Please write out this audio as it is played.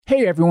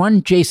Hey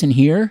everyone, Jason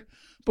here.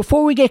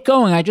 Before we get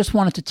going, I just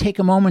wanted to take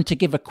a moment to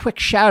give a quick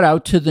shout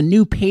out to the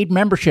new paid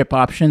membership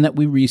option that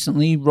we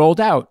recently rolled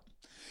out.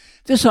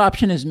 This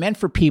option is meant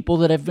for people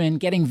that have been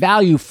getting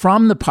value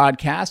from the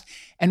podcast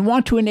and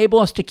want to enable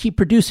us to keep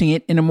producing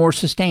it in a more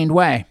sustained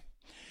way.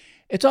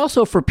 It's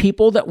also for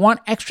people that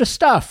want extra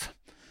stuff,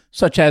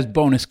 such as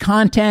bonus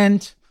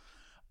content,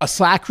 a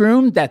Slack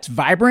room that's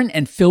vibrant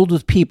and filled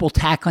with people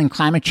tackling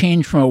climate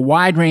change from a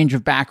wide range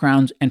of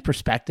backgrounds and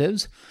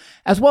perspectives,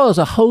 as well as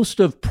a host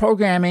of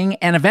programming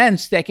and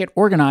events that get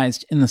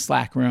organized in the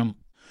Slack room.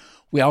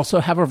 We also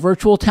have a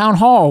virtual town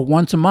hall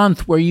once a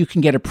month where you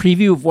can get a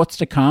preview of what's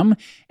to come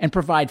and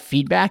provide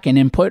feedback and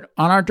input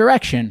on our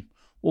direction.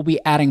 We'll be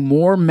adding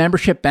more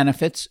membership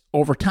benefits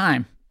over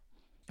time.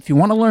 If you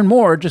want to learn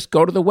more, just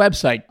go to the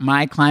website,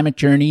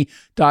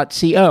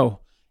 myclimatejourney.co.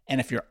 And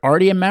if you're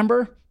already a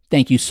member,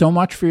 thank you so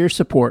much for your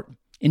support.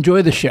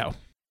 Enjoy the show.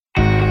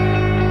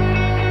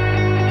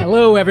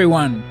 Hello,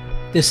 everyone.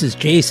 This is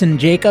Jason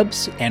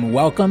Jacobs, and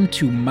welcome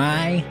to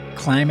My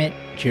Climate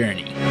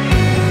Journey.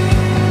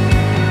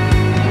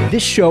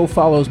 This show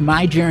follows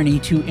my journey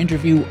to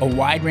interview a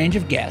wide range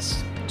of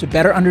guests to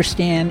better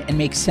understand and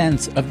make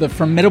sense of the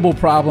formidable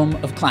problem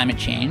of climate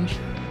change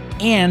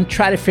and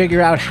try to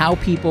figure out how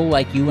people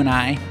like you and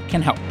I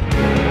can help.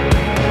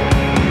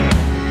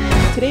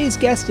 Today's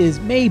guest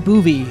is May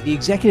Boovi, the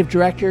executive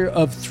director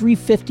of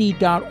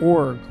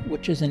 350.org,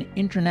 which is an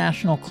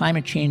international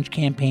climate change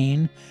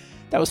campaign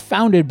that was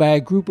founded by a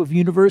group of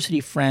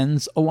university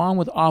friends along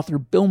with author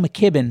Bill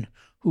McKibben,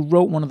 who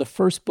wrote one of the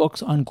first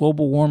books on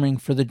global warming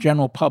for the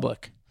general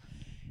public.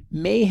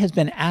 May has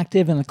been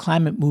active in the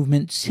climate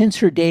movement since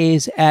her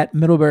days at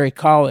Middlebury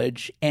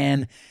College,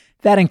 and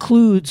that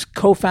includes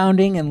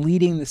co-founding and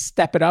leading the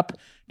Step It Up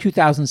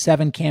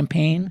 2007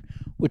 campaign,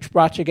 which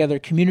brought together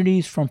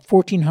communities from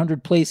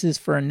 1,400 places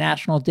for a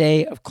national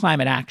day of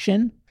climate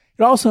action.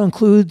 It also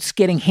includes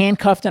getting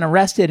handcuffed and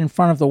arrested in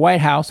front of the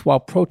White House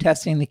while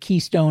protesting the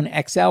Keystone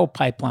XL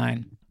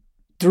pipeline.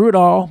 Through it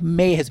all,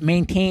 May has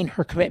maintained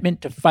her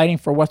commitment to fighting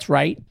for what's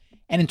right,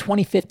 and in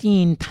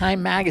 2015,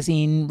 Time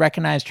magazine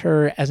recognized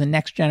her as a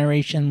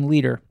next-generation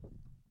leader.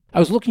 I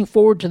was looking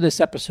forward to this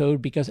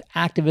episode because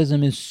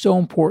activism is so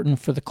important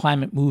for the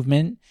climate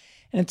movement,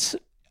 and it's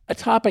a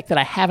topic that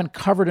I haven't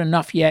covered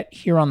enough yet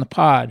here on the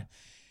pod.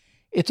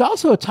 It's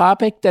also a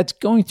topic that's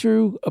going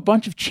through a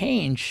bunch of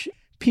change.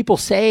 People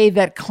say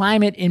that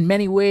climate in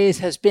many ways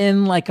has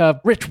been like a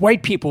rich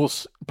white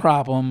people's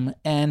problem,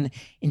 and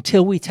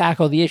until we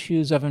tackle the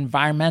issues of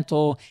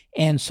environmental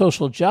and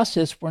social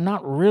justice, we're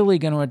not really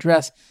going to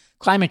address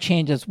climate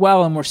change as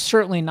well, and we're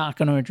certainly not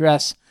going to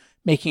address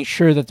making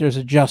sure that there's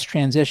a just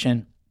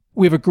transition.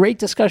 We have a great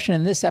discussion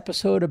in this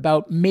episode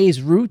about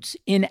May's roots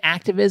in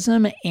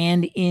activism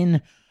and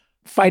in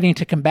fighting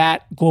to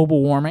combat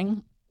global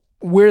warming,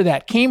 where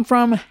that came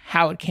from,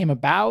 how it came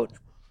about,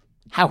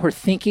 how her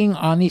thinking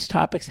on these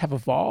topics have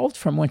evolved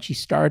from when she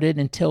started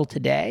until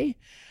today.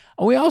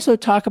 And we also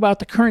talk about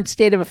the current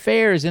state of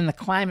affairs in the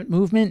climate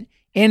movement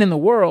and in the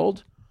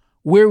world,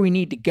 where we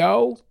need to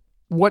go,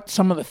 what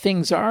some of the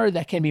things are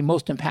that can be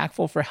most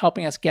impactful for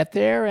helping us get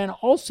there, and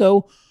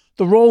also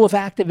the role of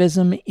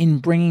activism in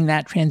bringing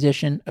that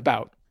transition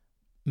about.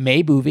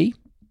 May Boovi,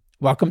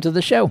 welcome to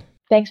the show.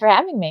 Thanks for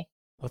having me.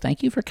 Well,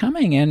 thank you for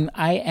coming, and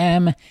I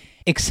am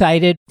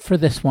excited for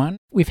this one.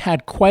 We've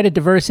had quite a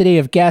diversity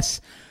of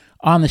guests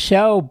on the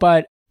show,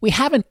 but we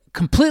haven't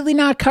completely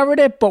not covered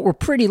it, but we're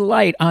pretty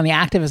light on the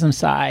activism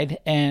side,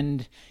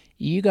 and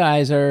you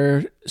guys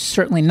are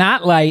certainly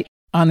not light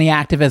on the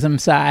activism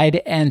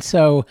side, and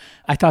so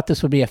I thought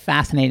this would be a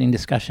fascinating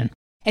discussion.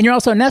 And you're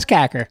also a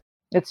NESCACer.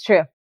 It's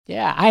true.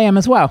 Yeah, I am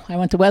as well. I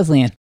went to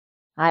Wesleyan.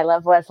 I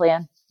love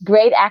Wesleyan.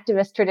 Great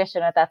activist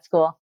tradition at that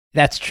school.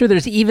 That's true.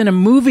 There's even a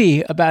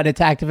movie about its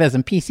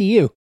activism,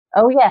 PCU.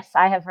 Oh, yes,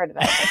 I have heard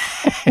about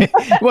it.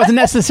 It wasn't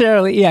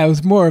necessarily, it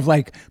was more of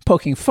like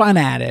poking fun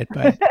at it.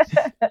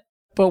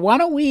 But why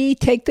don't we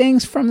take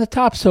things from the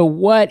top? So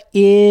what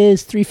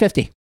is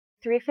 350?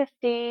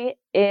 350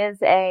 is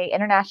an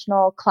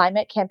international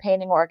climate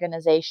campaigning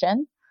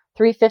organization.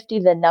 350,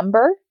 the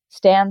number,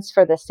 stands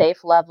for the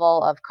safe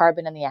level of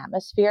carbon in the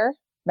atmosphere,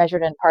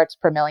 measured in parts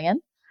per million.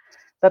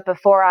 But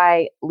before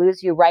I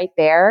lose you right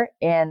there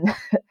in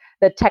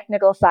the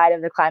technical side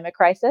of the climate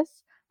crisis,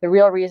 the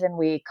real reason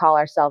we call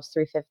ourselves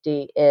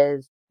 350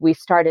 is we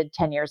started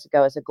 10 years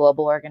ago as a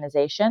global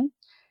organization,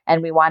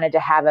 and we wanted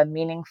to have a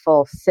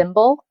meaningful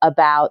symbol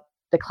about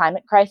the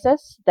climate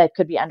crisis that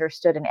could be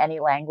understood in any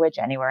language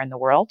anywhere in the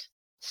world.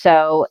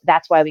 So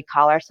that's why we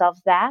call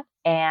ourselves that.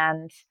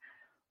 And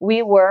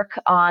we work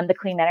on the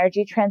clean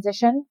energy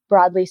transition,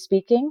 broadly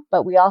speaking,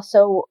 but we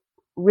also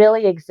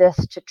really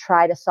exist to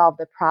try to solve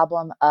the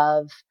problem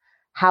of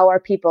how are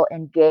people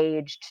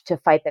engaged to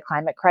fight the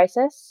climate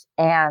crisis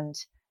and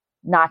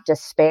not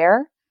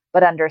despair,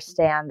 but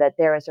understand that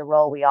there is a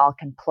role we all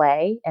can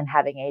play in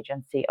having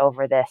agency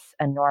over this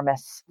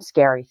enormous,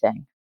 scary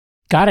thing.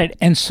 Got it.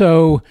 And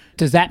so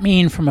does that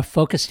mean from a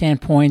focus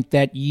standpoint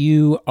that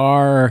you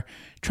are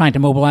trying to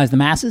mobilize the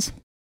masses?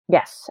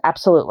 Yes,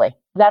 absolutely.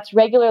 That's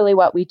regularly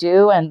what we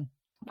do. And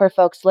for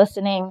folks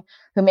listening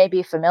who may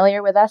be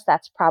familiar with us,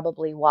 that's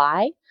probably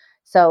why.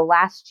 So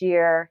last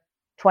year,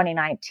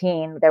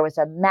 2019, there was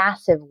a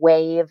massive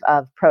wave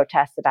of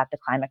protests about the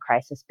climate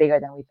crisis, bigger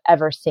than we've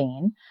ever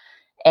seen.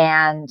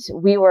 And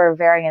we were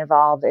very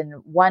involved in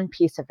one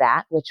piece of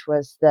that, which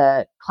was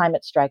the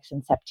climate strikes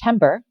in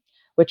September,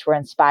 which were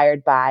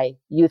inspired by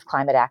youth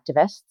climate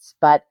activists.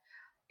 But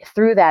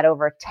through that,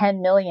 over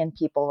 10 million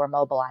people were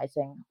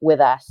mobilizing with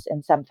us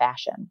in some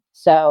fashion.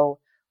 So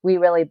we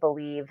really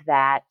believe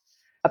that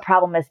a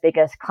problem as big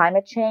as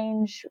climate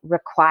change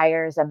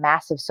requires a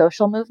massive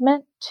social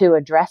movement to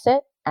address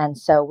it. And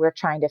so we're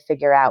trying to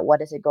figure out what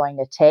is it going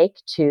to take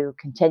to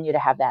continue to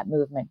have that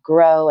movement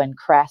grow and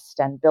crest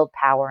and build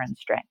power and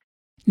strength.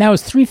 Now,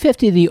 is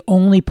 350 the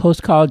only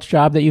post-college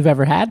job that you've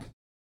ever had?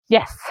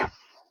 Yes.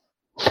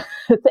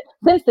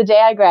 Since the day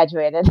I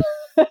graduated.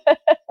 I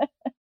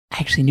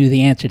actually knew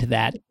the answer to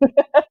that.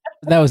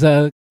 That was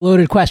a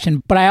loaded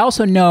question. But I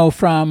also know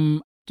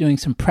from doing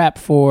some prep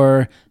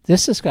for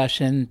this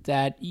discussion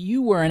that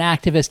you were an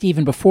activist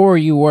even before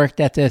you worked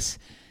at this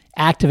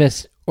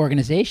activist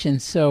organization.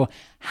 So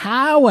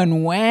how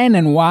and when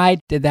and why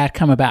did that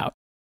come about?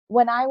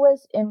 When I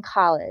was in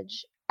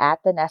college at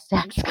the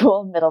NESTAC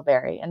School in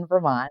Middlebury in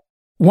Vermont.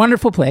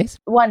 Wonderful place.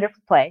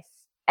 Wonderful place.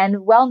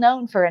 And well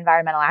known for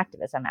environmental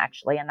activism,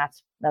 actually. And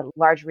that's a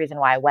large reason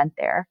why I went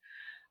there.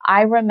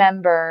 I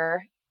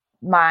remember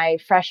my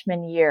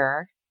freshman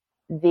year,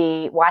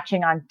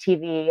 watching on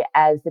TV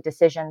as the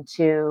decision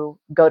to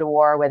go to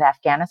war with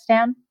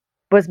Afghanistan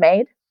was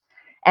made,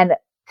 and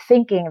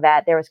thinking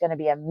that there was going to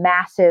be a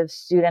massive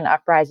student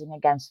uprising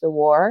against the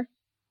war,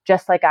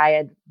 just like I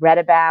had read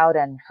about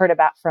and heard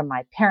about from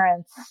my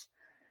parents.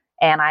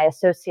 And I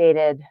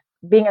associated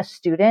being a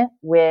student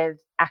with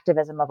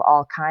activism of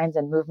all kinds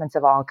and movements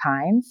of all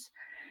kinds.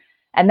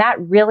 And that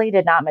really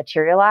did not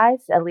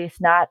materialize, at least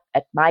not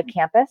at my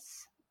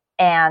campus.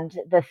 And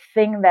the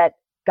thing that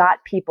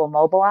got people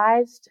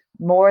mobilized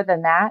more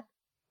than that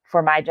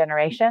for my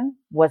generation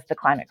was the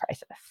climate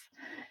crisis.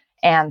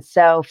 And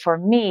so for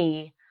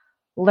me,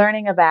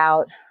 learning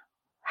about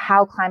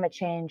how climate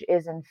change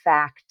is in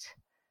fact,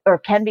 or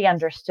can be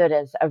understood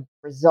as a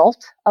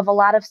result of a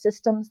lot of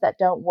systems that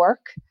don't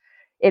work,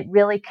 it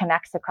really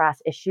connects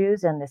across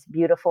issues in this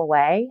beautiful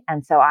way.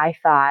 And so I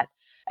thought,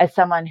 as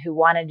someone who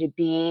wanted to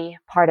be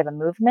part of a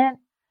movement,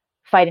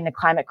 fighting the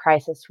climate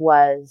crisis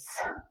was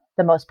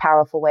the most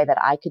powerful way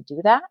that I could do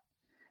that.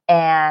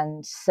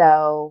 And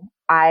so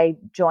I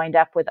joined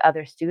up with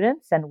other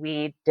students and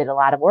we did a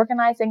lot of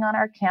organizing on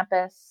our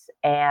campus.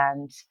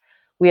 And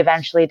we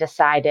eventually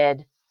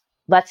decided,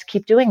 let's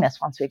keep doing this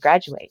once we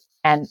graduate.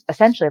 And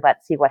essentially,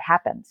 let's see what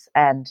happens.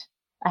 And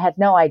I had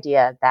no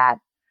idea that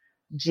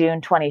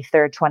June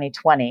 23rd,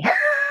 2020,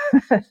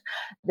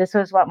 this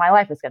was what my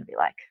life was going to be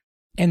like.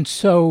 And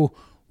so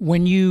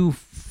when you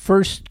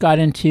first got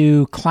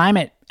into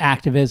climate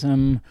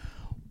activism,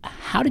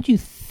 how did you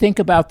think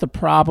about the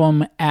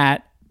problem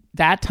at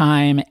that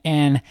time?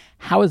 And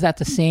how is that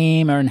the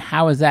same, or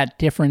how is that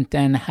different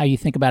than how you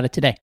think about it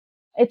today?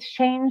 It's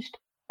changed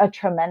a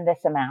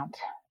tremendous amount.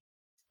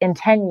 In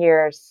 10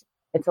 years,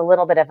 it's a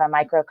little bit of a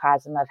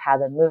microcosm of how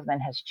the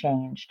movement has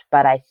changed.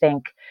 But I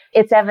think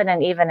it's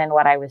evident even in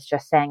what I was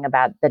just saying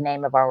about the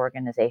name of our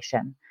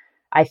organization.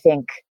 I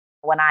think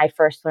when I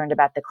first learned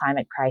about the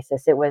climate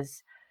crisis, it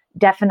was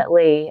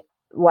definitely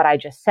what I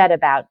just said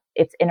about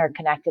its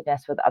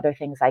interconnectedness with other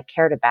things I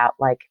cared about,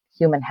 like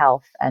human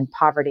health and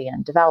poverty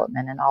and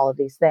development and all of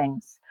these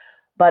things.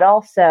 But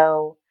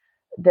also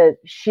the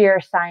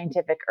sheer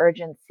scientific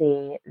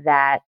urgency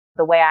that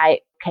the way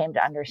I came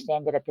to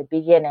understand it at the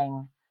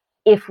beginning,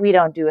 if we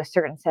don't do a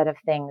certain set of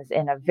things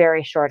in a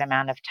very short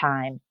amount of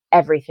time,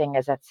 everything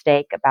is at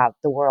stake about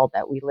the world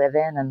that we live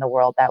in and the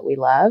world that we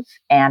love.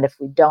 And if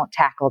we don't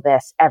tackle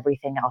this,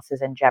 everything else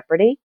is in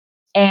jeopardy.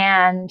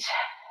 And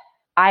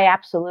I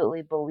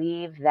absolutely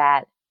believe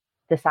that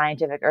the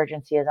scientific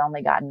urgency has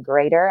only gotten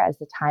greater as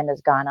the time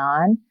has gone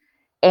on.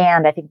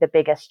 And I think the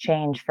biggest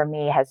change for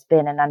me has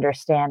been an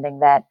understanding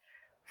that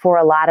for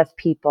a lot of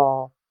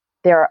people,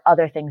 there are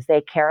other things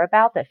they care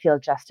about that feel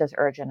just as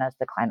urgent as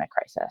the climate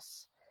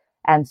crisis.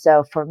 And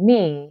so for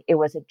me, it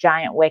was a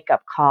giant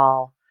wake-up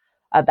call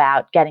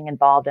about getting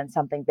involved in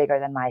something bigger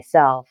than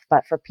myself.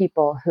 But for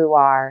people who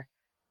are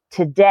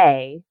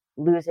today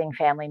losing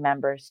family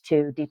members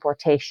to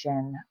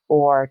deportation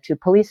or to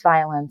police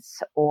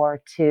violence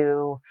or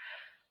to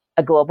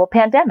a global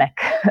pandemic,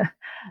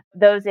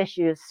 those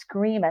issues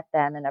scream at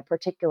them in a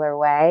particular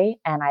way.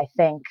 And I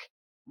think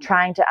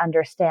trying to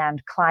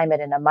understand climate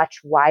in a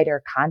much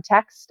wider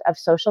context of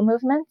social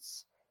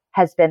movements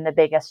has been the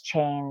biggest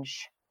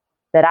change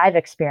that I've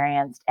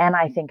experienced. And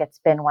I think it's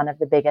been one of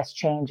the biggest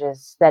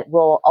changes that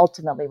will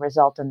ultimately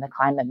result in the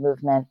climate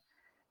movement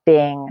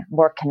being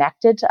more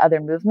connected to other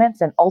movements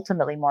and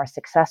ultimately more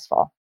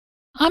successful.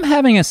 I'm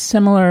having a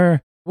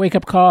similar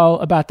wake-up call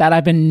about that.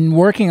 I've been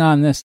working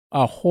on this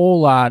a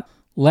whole lot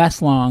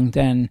less long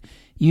than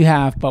you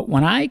have. But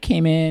when I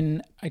came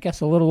in, I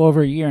guess a little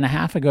over a year and a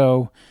half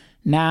ago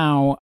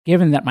now,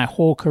 given that my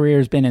whole career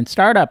has been in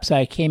startups,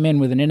 I came in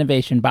with an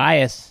innovation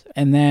bias.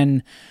 And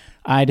then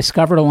I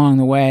discovered along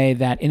the way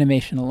that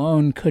innovation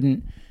alone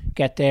couldn't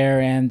get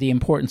there and the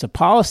importance of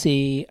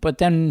policy. But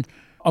then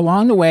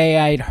along the way,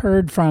 I'd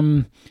heard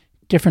from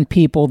different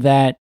people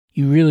that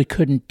you really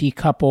couldn't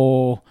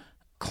decouple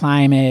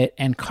climate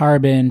and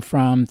carbon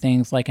from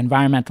things like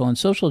environmental and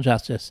social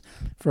justice,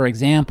 for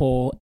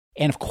example.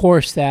 And of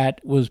course,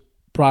 that was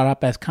brought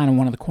up as kind of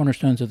one of the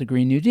cornerstones of the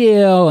Green New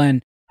Deal.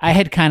 And I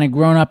had kind of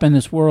grown up in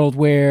this world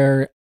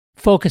where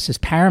focus is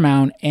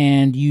paramount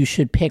and you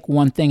should pick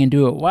one thing and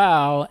do it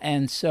well.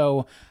 And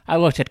so I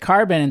looked at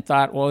carbon and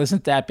thought, well,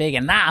 isn't that big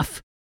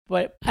enough?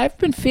 But I've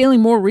been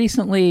feeling more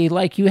recently,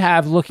 like you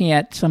have, looking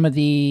at some of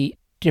the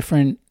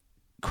different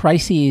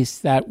crises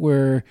that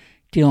we're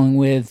dealing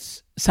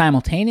with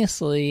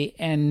simultaneously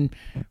and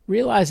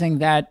realizing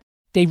that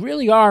they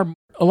really are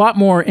a lot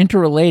more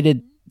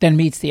interrelated than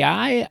meets the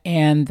eye,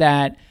 and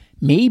that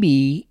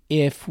maybe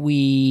if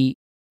we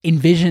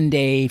envisioned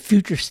a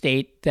future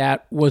state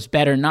that was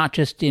better not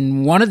just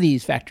in one of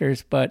these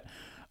vectors but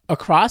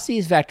across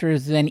these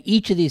vectors, then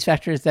each of these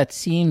vectors that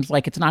seems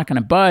like it's not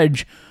going to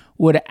budge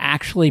would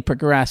actually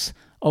progress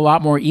a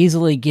lot more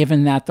easily,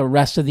 given that the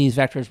rest of these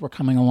vectors were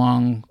coming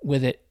along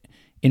with it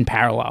in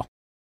parallel.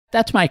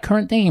 That's my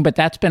current thinking, but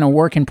that's been a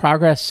work in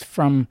progress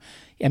from,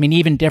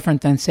 even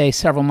different than, say,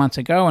 several months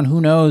ago. And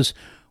who knows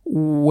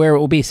where it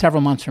will be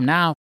several months from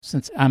now,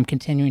 since I'm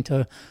continuing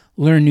to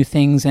learn new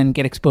things and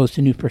get exposed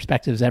to new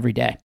perspectives every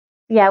day.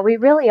 Yeah, we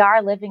really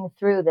are living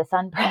through this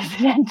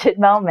unprecedented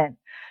moment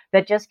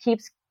that just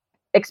keeps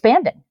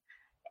expanding.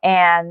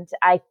 And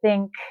I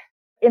think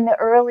in the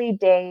early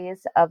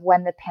days of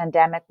when the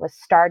pandemic was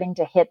starting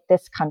to hit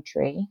this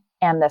country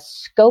and the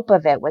scope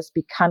of it was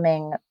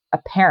becoming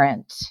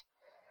apparent,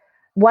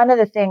 one of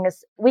the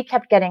things we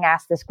kept getting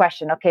asked this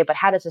question, okay, but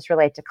how does this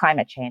relate to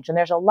climate change? And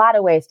there's a lot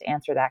of ways to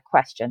answer that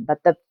question. But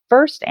the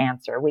first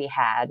answer we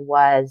had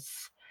was,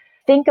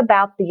 think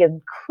about the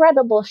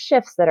incredible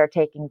shifts that are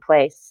taking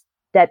place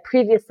that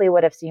previously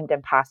would have seemed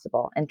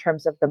impossible in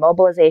terms of the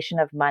mobilization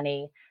of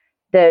money,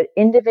 the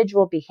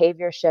individual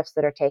behavior shifts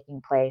that are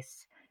taking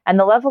place, and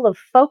the level of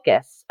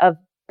focus of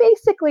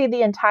basically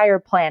the entire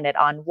planet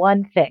on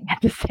one thing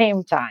at the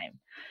same time.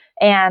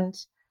 And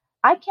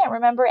I can't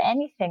remember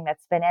anything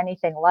that's been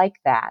anything like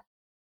that.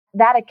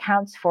 That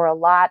accounts for a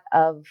lot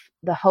of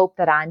the hope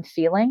that I'm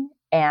feeling.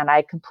 And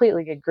I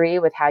completely agree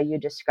with how you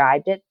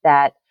described it,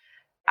 that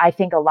I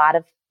think a lot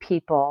of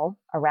people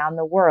around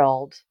the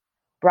world,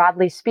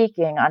 broadly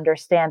speaking,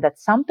 understand that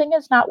something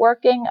is not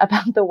working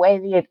about the way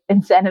the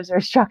incentives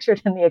are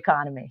structured in the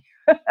economy.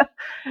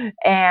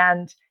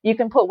 And you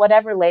can put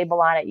whatever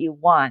label on it you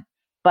want.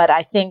 But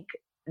I think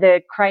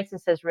the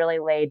crisis has really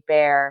laid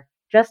bare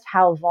just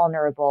how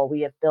vulnerable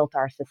we have built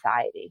our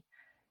society.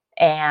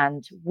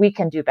 And we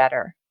can do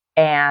better.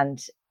 And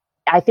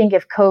I think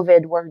if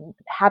COVID were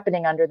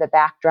happening under the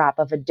backdrop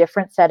of a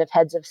different set of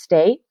heads of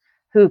state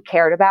who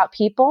cared about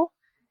people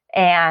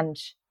and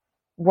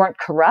weren't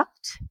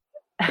corrupt,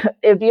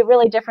 it would be a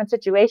really different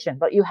situation.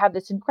 But you have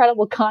this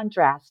incredible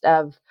contrast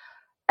of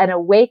an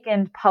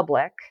awakened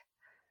public,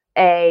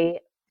 a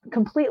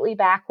completely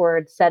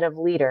backward set of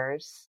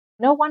leaders.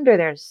 No wonder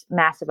there's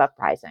massive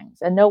uprisings,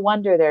 and no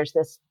wonder there's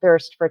this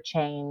thirst for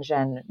change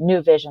and new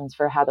visions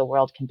for how the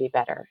world can be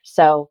better.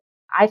 So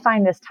I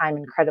find this time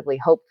incredibly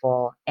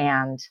hopeful,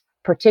 and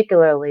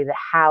particularly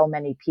how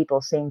many people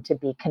seem to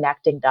be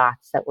connecting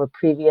dots that were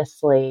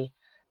previously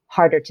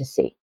harder to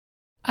see.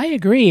 I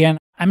agree. And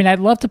I'd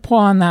love to pull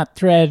on that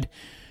thread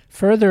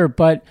further,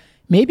 but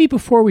maybe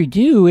before we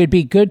do, it'd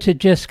be good to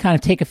just kind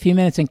of take a few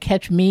minutes and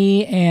catch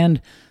me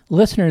and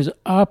listeners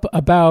up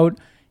about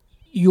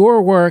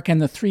your work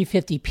and the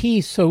 350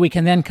 piece, so we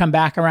can then come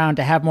back around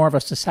to have more of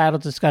a societal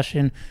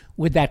discussion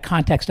with that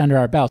context under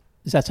our belt.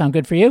 Does that sound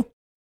good for you?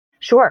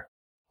 Sure.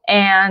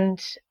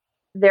 And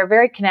they're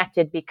very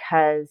connected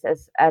because,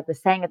 as I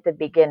was saying at the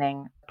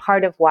beginning,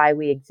 part of why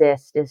we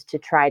exist is to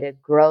try to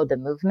grow the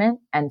movement.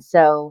 And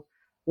so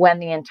when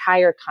the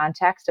entire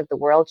context of the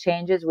world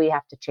changes, we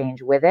have to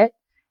change with it.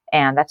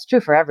 And that's true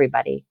for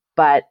everybody.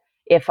 But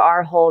if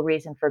our whole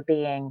reason for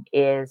being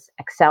is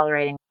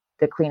accelerating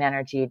the clean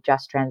energy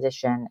just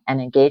transition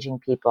and engaging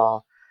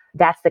people,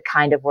 that's the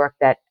kind of work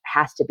that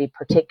has to be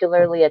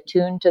particularly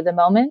attuned to the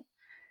moment.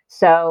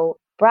 So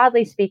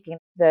broadly speaking,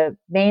 the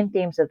main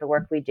themes of the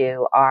work we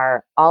do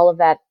are all of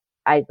that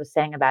I was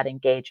saying about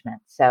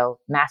engagement. So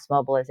mass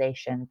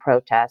mobilization,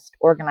 protest,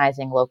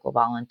 organizing local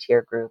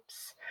volunteer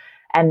groups.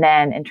 And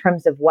then in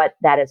terms of what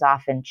that is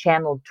often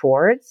channeled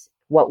towards,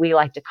 what we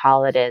like to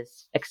call it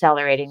is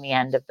accelerating the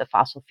end of the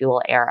fossil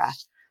fuel era.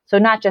 So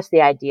not just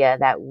the idea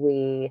that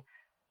we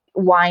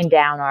wind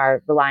down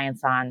our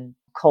reliance on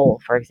coal,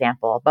 for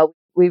example, but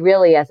we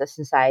really as a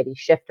society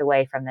shift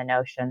away from the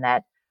notion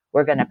that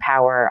we're going to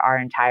power our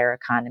entire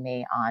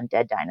economy on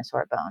dead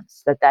dinosaur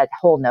bones, that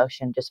whole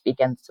notion just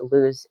begins to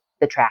lose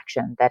the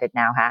traction that it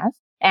now has.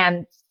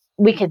 And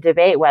we could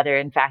debate whether,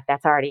 in fact,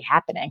 that's already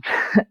happening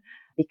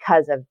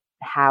because of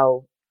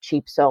how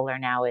cheap solar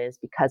now is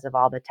because of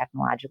all the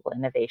technological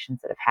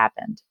innovations that have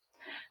happened.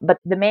 But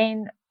the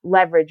main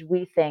leverage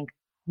we think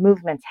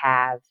movements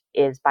have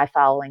is by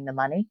following the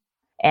money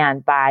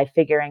and by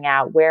figuring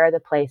out where are the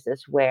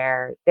places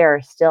where there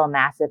are still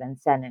massive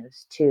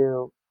incentives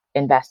to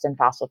invest in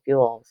fossil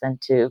fuels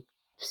and to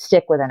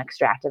stick with an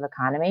extractive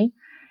economy,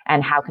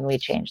 and how can we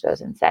change those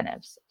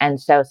incentives.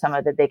 And so some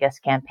of the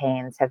biggest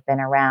campaigns have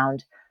been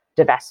around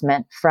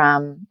divestment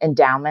from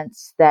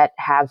endowments that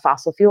have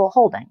fossil fuel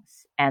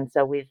holdings. And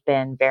so we've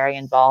been very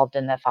involved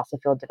in the fossil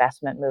fuel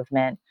divestment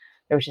movement.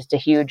 There was just a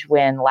huge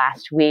win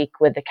last week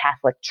with the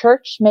Catholic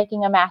Church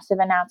making a massive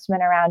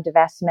announcement around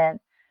divestment.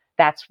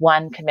 That's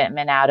one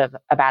commitment out of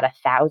about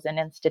 1,000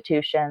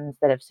 institutions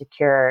that have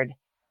secured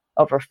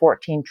over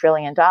 $14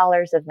 trillion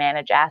of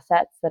managed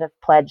assets that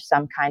have pledged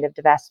some kind of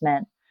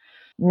divestment.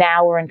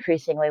 Now we're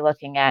increasingly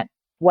looking at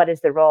what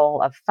is the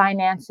role of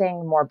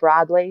financing more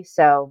broadly.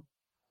 So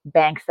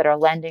banks that are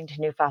lending to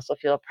new fossil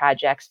fuel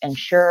projects,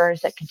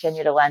 insurers that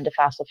continue to lend to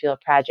fossil fuel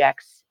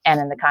projects, and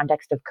in the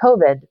context of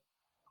COVID,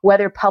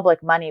 whether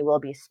public money will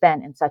be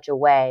spent in such a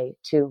way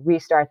to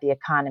restart the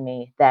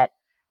economy that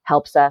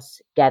helps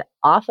us get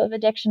off of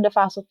addiction to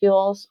fossil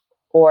fuels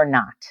or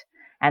not.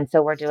 And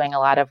so we're doing a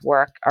lot of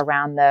work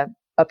around the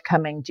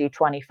upcoming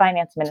G20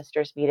 finance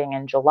ministers meeting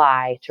in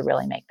July to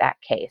really make that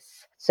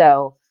case.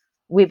 So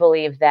we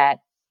believe that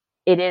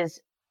it is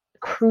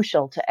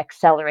crucial to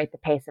accelerate the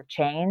pace of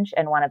change.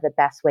 And one of the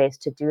best ways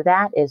to do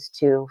that is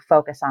to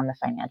focus on the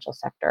financial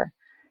sector.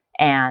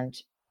 And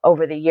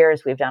over the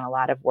years, we've done a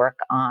lot of work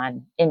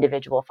on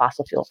individual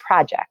fossil fuel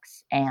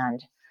projects,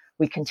 and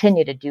we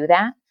continue to do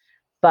that.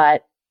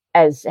 But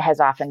as has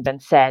often been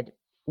said,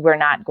 we're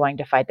not going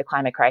to fight the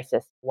climate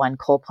crisis one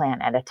coal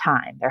plant at a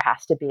time. There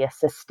has to be a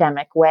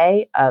systemic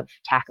way of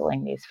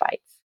tackling these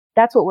fights.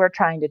 That's what we're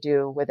trying to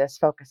do with this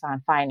focus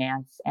on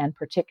finance, and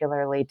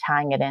particularly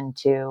tying it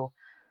into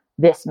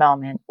this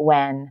moment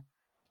when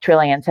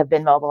trillions have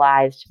been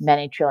mobilized,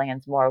 many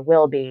trillions more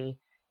will be,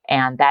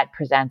 and that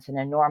presents an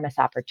enormous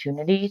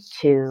opportunity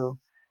to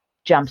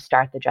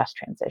jumpstart the just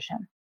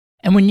transition.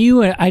 And when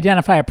you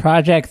identify a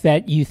project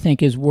that you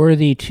think is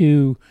worthy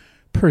to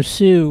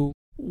pursue,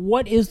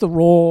 what is the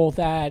role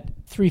that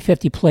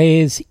 350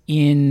 plays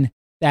in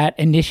that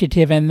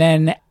initiative? And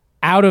then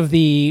out of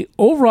the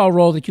overall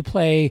role that you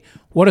play,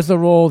 what is the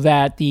role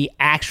that the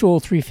actual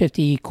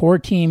 350 core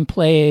team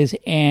plays,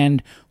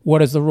 and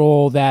what is the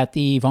role that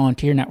the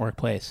volunteer network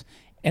plays?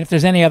 And if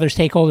there's any other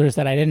stakeholders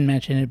that I didn't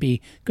mention, it'd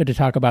be good to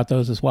talk about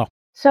those as well.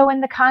 So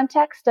in the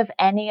context of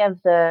any of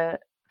the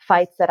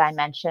fights that I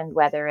mentioned,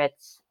 whether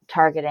it's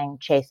targeting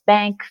Chase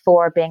Bank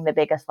for being the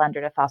biggest lender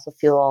to fossil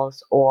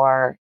fuels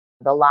or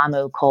the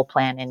Lamu coal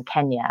plant in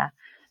Kenya,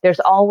 there's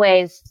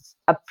always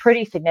a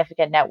pretty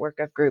significant network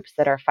of groups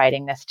that are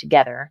fighting this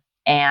together.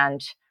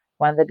 And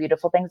one of the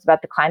beautiful things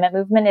about the climate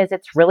movement is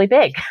it's really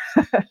big.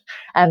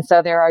 And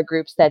so there are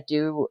groups that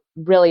do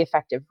really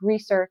effective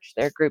research.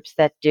 There are groups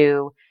that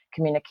do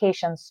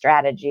communication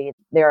strategy.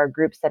 There are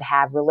groups that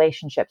have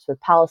relationships with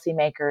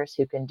policymakers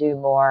who can do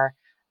more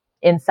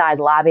inside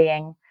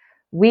lobbying.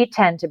 We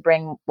tend to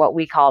bring what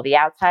we call the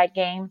outside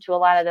game to a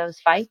lot of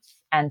those fights.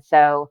 And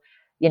so,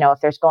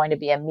 if there's going to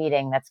be a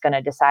meeting that's going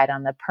to decide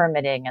on the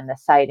permitting and the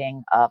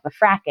siting of a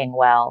fracking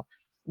well,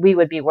 we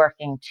would be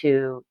working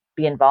to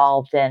be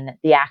involved in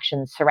the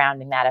actions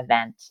surrounding that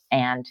event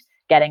and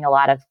getting a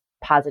lot of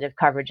positive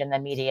coverage in the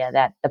media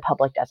that the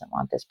public doesn't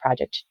want this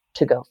project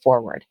to go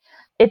forward.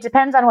 It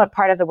depends on what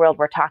part of the world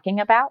we're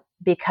talking about,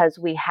 because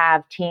we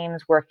have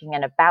teams working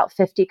in about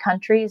 50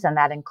 countries, and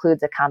that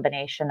includes a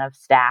combination of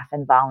staff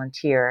and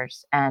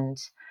volunteers. And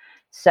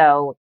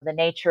so the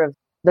nature of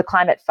the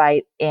climate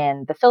fight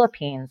in the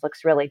Philippines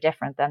looks really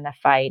different than the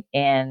fight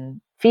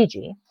in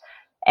Fiji.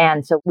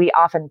 And so we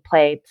often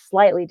play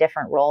slightly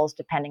different roles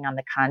depending on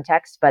the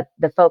context, but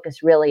the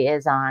focus really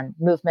is on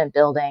movement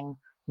building,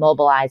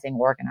 mobilizing,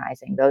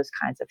 organizing, those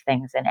kinds of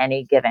things in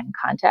any given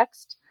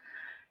context.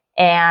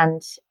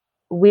 And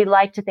we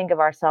like to think of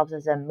ourselves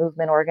as a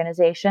movement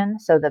organization.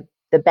 So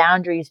the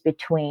boundaries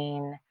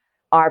between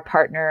our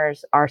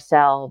partners,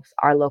 ourselves,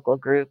 our local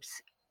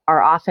groups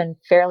are often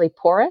fairly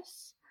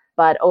porous.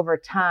 But over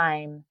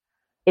time,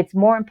 it's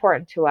more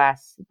important to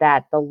us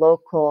that the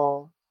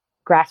local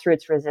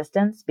grassroots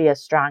resistance be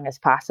as strong as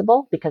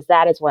possible, because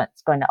that is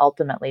what's going to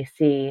ultimately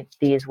see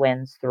these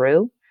wins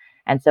through.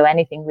 And so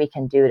anything we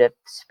can do to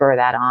spur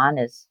that on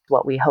is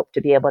what we hope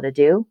to be able to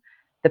do.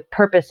 The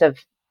purpose of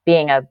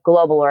being a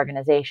global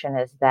organization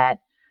is that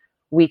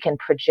we can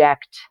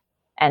project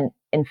and,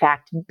 in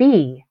fact,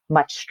 be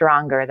much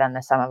stronger than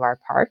the sum of our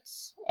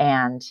parts.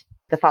 And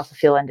the fossil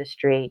fuel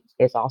industry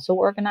is also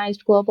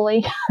organized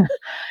globally.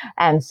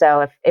 And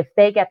so if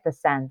they get the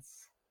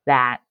sense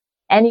that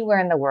anywhere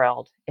in the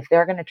world, if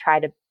they're going to try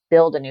to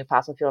build a new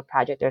fossil fuel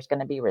project, there's going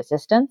to be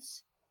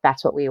resistance,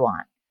 that's what we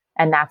want.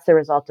 And that's the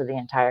result of the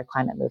entire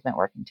climate movement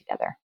working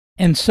together.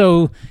 And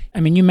so,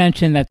 you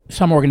mentioned that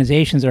some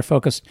organizations are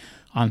focused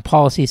on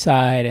policy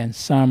side and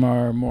some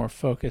are more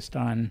focused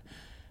on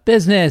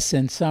business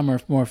and some are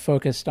more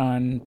focused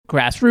on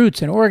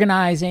grassroots and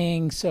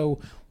organizing. So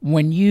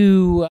when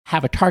you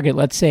have a target,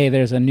 let's say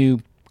there's a new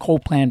coal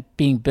plant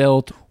being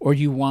built, or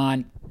you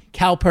want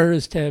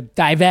CalPERS to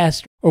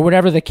divest, or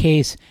whatever the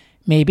case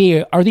may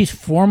be, are these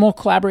formal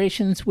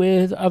collaborations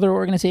with other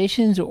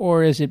organizations,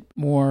 or is it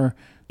more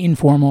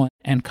informal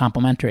and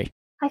complementary?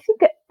 I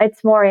think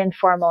it's more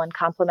informal and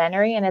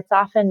complementary, and it's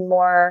often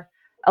more,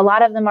 a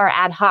lot of them are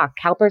ad hoc.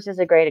 CalPERS is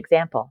a great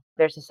example.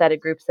 There's a set of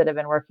groups that have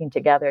been working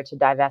together to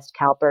divest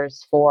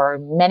CalPERS for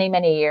many,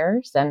 many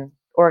years, and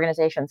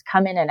organizations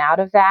come in and out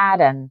of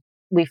that, and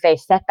we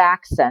face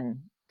setbacks, and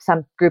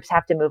some groups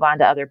have to move on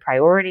to other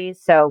priorities.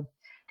 So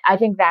I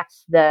think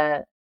that's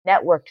the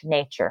networked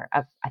nature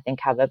of, I think,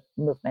 how the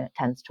movement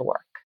tends to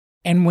work.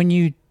 And when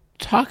you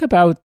talk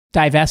about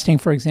divesting,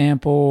 for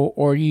example,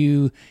 or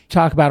you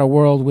talk about a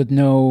world with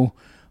no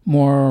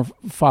more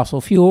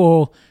fossil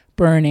fuel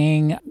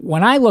burning,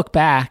 when I look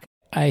back,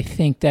 I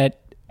think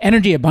that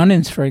energy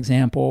abundance, for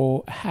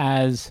example,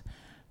 has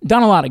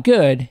done a lot of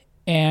good.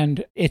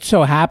 And it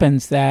so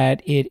happens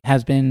that it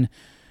has been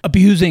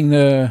abusing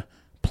the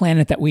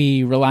planet that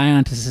we rely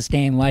on to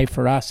sustain life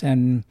for us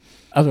and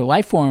other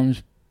life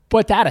forms.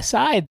 But that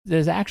aside,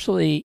 there's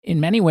actually, in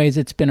many ways,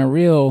 it's been a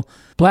real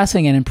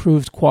blessing and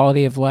improved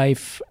quality of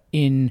life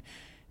in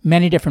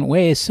many different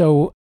ways.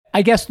 So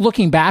I guess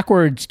looking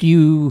backwards, do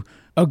you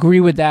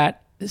agree with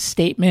that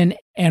statement?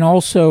 And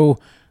also,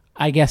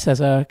 I guess as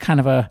a kind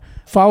of a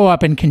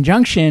follow-up in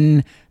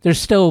conjunction, there's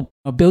still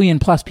 1 billion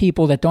plus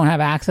people that don't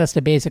have access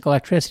to basic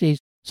electricity.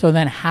 So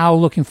then how,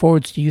 looking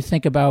forwards, do you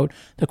think about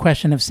the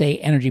question of, say,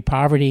 energy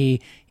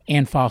poverty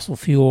and fossil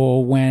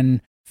fuel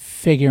when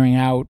figuring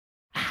out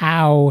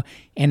how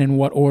and in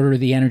what order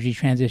the energy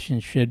transition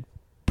should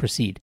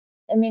proceed?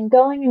 I mean,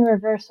 going in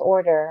reverse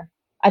order,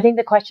 I think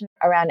the question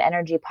around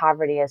energy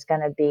poverty is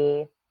going to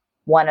be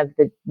one of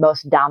the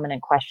most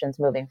dominant questions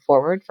moving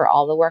forward for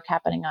all the work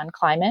happening on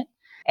climate.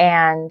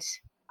 And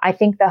I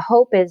think the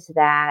hope is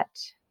that,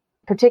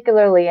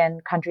 particularly in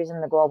countries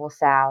in the global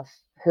south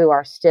who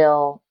are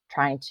still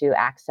trying to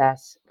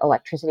access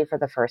electricity for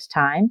the first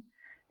time,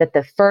 that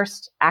the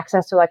first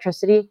access to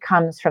electricity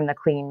comes from the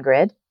clean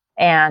grid.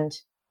 And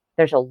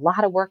there's a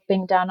lot of work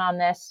being done on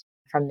this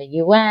from the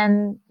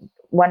UN,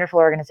 wonderful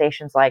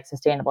organizations like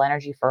Sustainable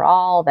Energy for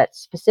All that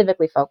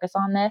specifically focus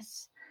on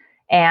this.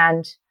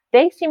 And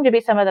they seem to be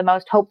some of the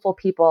most hopeful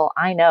people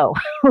I know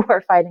who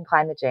are fighting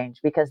climate change,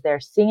 because they're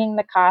seeing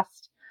the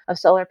cost of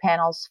solar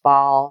panels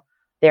fall.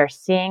 They're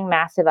seeing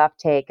massive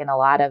uptake in a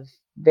lot of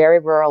very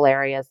rural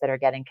areas that are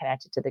getting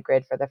connected to the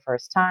grid for the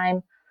first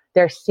time.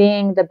 They're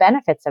seeing the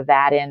benefits of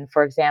that in,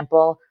 for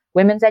example,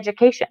 women's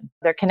education.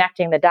 They're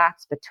connecting the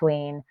dots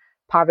between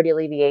poverty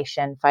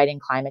alleviation, fighting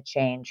climate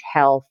change,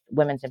 health,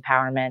 women's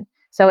empowerment.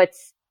 So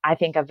it's, I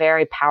think, a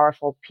very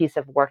powerful piece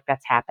of work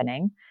that's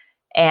happening.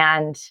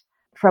 And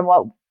from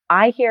what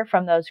I hear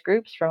from those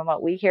groups, from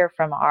what we hear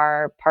from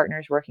our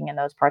partners working in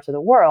those parts of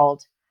the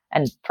world,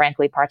 and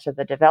frankly, parts of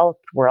the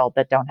developed world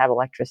that don't have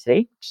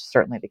electricity, which is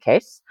certainly the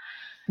case,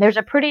 there's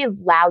a pretty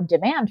loud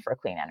demand for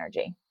clean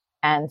energy.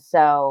 And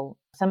so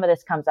some of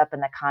this comes up in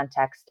the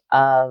context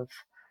of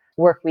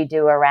work we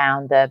do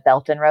around the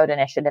Belt and Road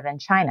Initiative in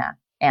China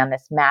and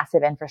this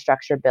massive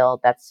infrastructure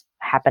build that's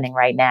happening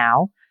right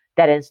now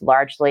that is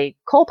largely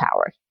coal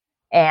powered.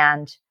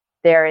 And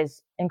there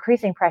is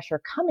increasing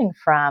pressure coming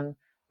from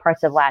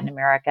parts of Latin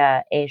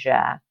America,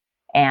 Asia,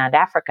 and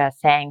Africa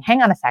saying,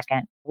 hang on a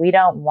second, we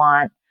don't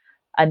want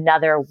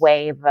another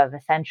wave of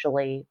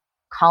essentially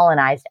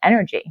colonized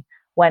energy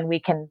when we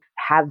can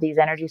have these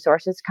energy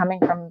sources coming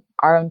from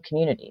our own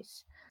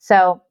communities.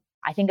 So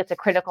I think it's a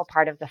critical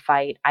part of the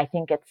fight. I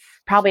think it's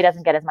probably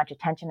doesn't get as much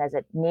attention as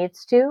it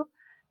needs to,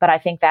 but I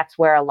think that's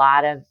where a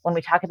lot of, when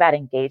we talk about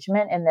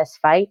engagement in this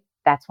fight,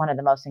 that's one of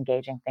the most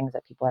engaging things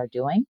that people are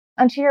doing.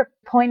 And to your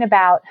point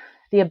about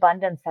the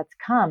abundance that's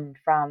come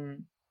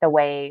from the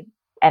way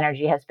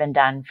energy has been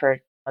done for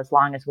as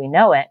long as we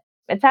know it,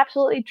 it's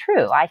absolutely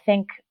true. I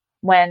think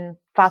when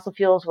fossil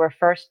fuels were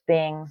first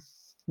being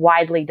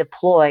widely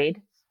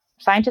deployed,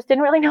 scientists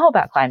didn't really know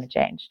about climate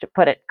change, to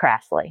put it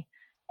crassly.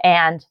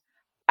 And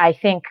I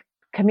think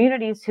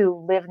communities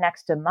who live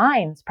next to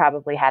mines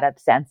probably had a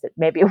sense that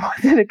maybe it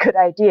wasn't a good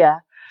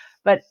idea,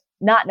 but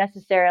not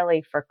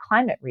necessarily for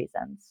climate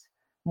reasons,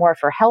 more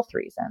for health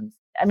reasons.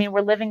 I mean,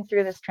 we're living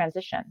through this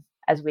transition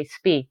as we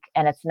speak,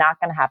 and it's not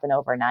going to happen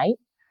overnight.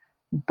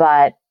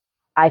 But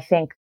I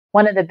think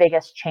one of the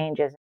biggest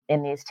changes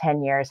in these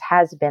 10 years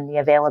has been the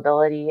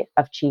availability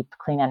of cheap,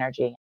 clean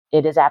energy.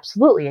 It is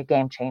absolutely a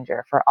game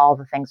changer for all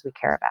the things we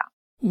care about.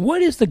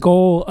 What is the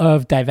goal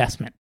of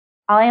divestment?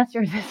 I'll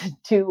answer this in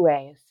two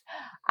ways.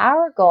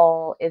 Our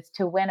goal is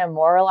to win a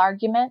moral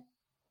argument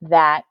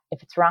that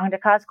if it's wrong to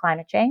cause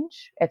climate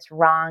change, it's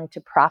wrong to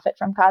profit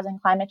from causing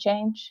climate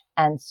change.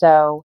 And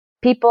so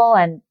people,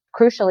 and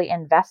crucially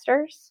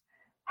investors,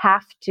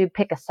 have to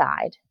pick a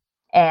side.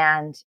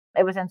 And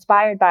it was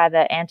inspired by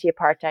the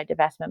anti-apartheid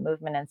divestment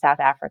movement in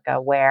South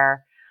Africa,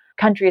 where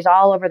countries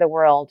all over the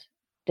world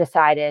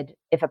decided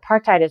if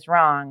apartheid is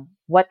wrong,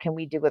 what can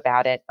we do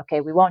about it?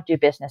 Okay, we won't do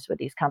business with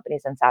these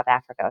companies in South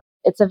Africa.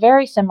 It's a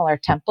very similar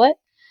template.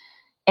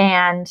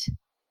 And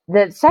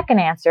the second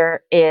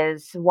answer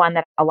is one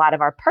that a lot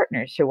of our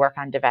partners who work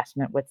on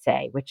divestment would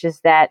say, which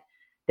is that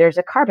there's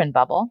a carbon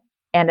bubble,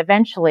 and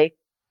eventually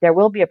there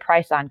will be a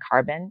price on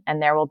carbon,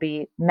 and there will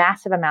be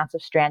massive amounts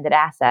of stranded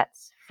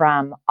assets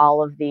from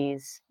all of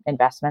these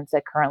investments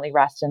that currently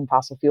rest in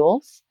fossil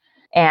fuels.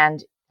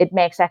 And it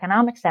makes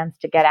economic sense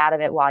to get out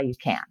of it while you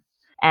can.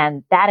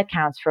 And that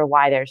accounts for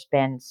why there's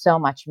been so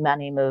much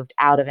money moved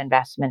out of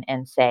investment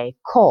in, say,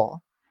 coal,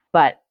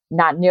 but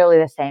not nearly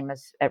the same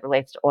as it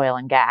relates to oil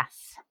and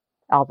gas.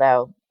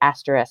 Although,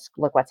 asterisk,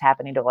 look what's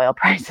happening to oil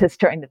prices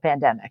during the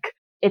pandemic.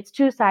 It's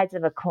two sides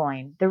of a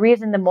coin. The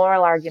reason the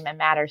moral argument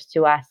matters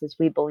to us is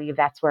we believe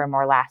that's where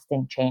more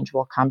lasting change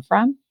will come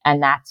from.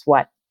 And that's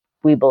what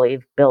we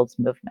believe builds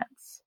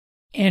movements.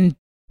 And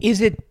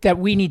is it that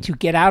we need to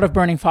get out of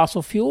burning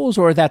fossil fuels,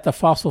 or that the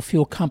fossil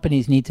fuel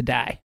companies need to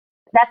die?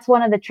 That's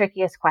one of the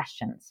trickiest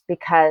questions,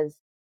 because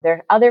there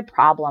are other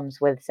problems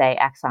with, say,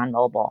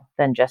 ExxonMobil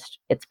than just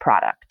its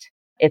product,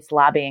 its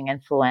lobbying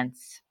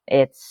influence,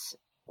 its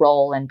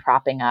role in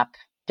propping up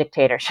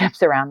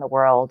dictatorships around the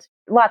world,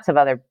 lots of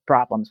other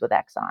problems with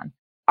Exxon.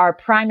 Our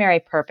primary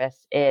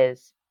purpose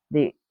is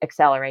the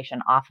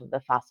acceleration off of the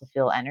fossil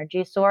fuel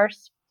energy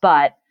source.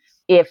 But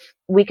if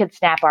we could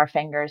snap our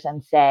fingers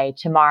and say,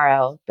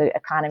 tomorrow, the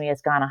economy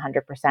has gone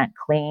 100%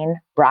 clean,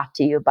 brought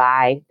to you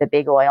by the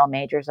big oil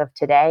majors of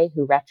today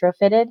who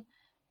retrofitted,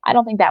 I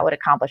don't think that would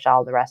accomplish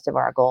all the rest of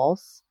our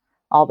goals,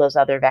 all those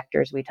other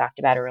vectors we talked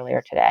about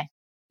earlier today.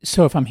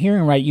 So if I'm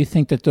hearing right, you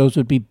think that those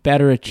would be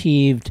better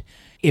achieved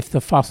if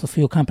the fossil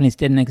fuel companies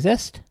didn't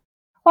exist?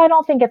 Well, I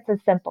don't think it's as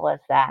simple as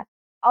that.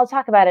 I'll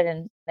talk about it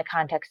in the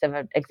context of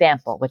an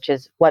example, which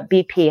is what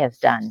BP has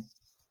done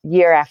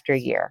year after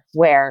year,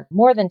 where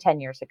more than 10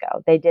 years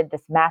ago, they did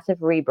this massive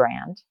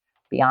rebrand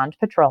beyond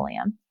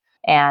petroleum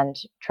and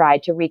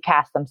tried to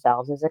recast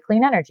themselves as a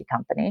clean energy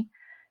company.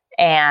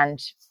 And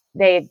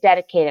they've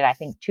dedicated, I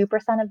think, 2%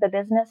 of the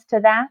business to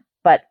that,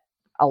 but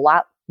a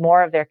lot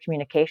more of their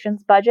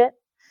communications budget.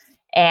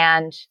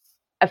 And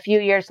a few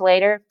years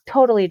later,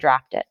 totally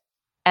dropped it.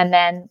 And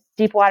then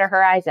Deepwater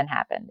Horizon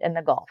happened in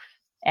the Gulf,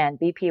 and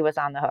BP was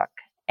on the hook.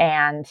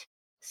 And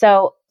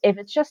so if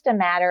it's just a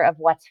matter of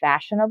what's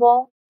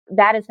fashionable,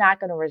 that is not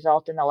going to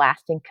result in the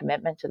lasting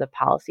commitment to the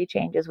policy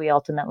changes we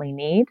ultimately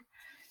need.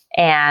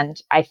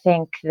 And I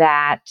think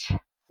that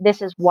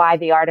this is why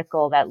the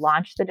article that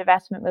launched the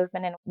divestment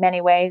movement in many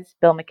ways,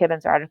 Bill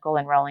McKibben's article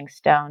in Rolling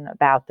Stone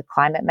about the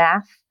climate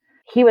math,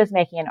 he was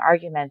making an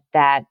argument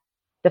that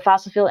the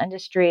fossil fuel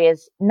industry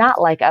is not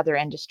like other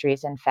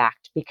industries, in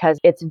fact, because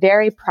its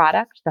very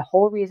product, the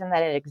whole reason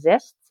that it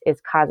exists,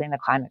 is causing the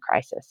climate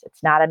crisis.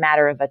 It's not a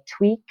matter of a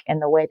tweak in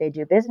the way they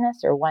do business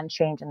or one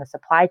change in the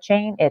supply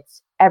chain.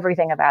 It's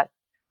everything about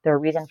their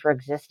reason for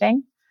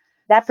existing.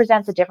 That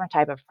presents a different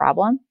type of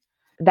problem.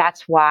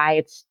 That's why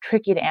it's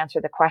tricky to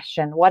answer the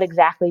question, what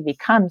exactly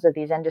becomes of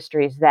these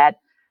industries that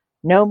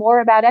know more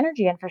about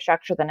energy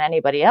infrastructure than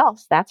anybody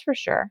else, that's for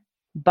sure.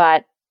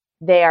 But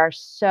they are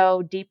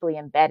so deeply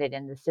embedded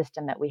in the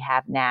system that we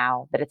have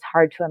now that it's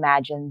hard to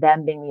imagine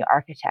them being the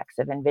architects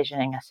of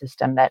envisioning a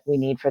system that we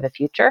need for the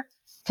future.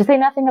 To say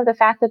nothing of the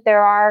fact that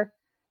there are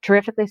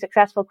terrifically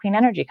successful clean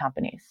energy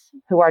companies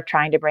who are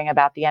trying to bring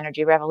about the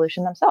energy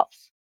revolution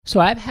themselves. So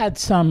I've had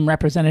some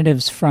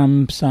representatives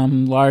from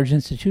some large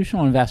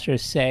institutional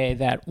investors say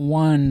that,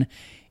 one,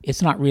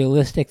 it's not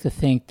realistic to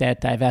think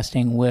that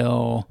divesting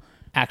will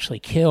actually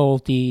kill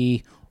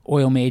the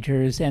oil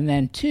majors. And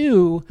then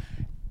two,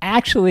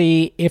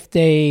 actually, if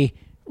they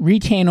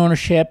retain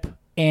ownership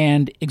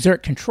and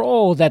exert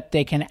control, that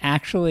they can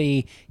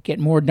actually get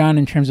more done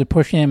in terms of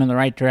pushing them in the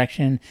right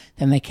direction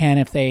than they can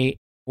if they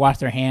wash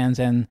their hands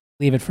and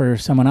leave it for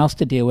someone else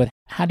to deal with.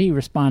 How do you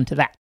respond to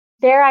that?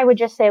 There, I would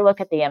just say, look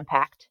at the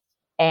impact.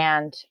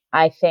 And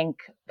I think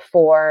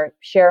for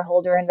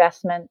shareholder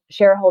investment,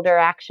 shareholder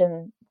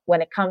action,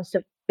 when it comes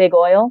to big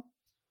oil,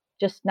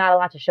 just not a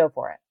lot to show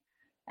for it.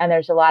 And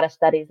there's a lot of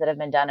studies that have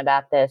been done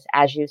about this.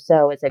 As You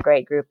Sow is a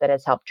great group that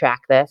has helped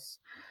track this.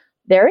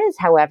 There is,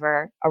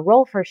 however, a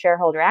role for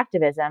shareholder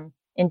activism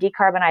in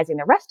decarbonizing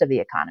the rest of the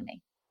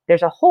economy.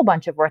 There's a whole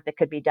bunch of work that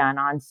could be done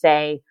on,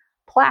 say,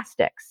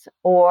 plastics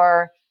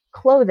or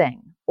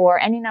clothing or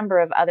any number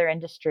of other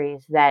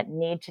industries that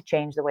need to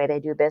change the way they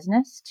do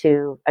business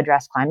to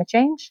address climate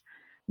change.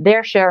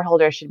 Their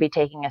shareholders should be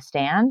taking a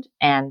stand,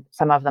 and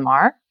some of them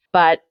are.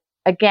 But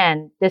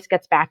again, this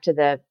gets back to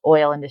the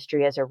oil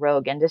industry as a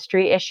rogue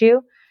industry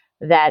issue,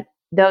 that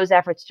those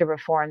efforts to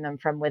reform them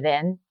from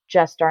within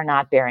just are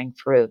not bearing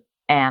fruit.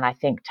 And I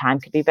think time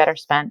could be better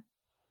spent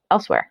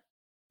elsewhere.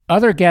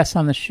 Other guests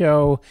on the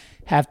show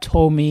have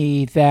told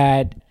me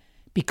that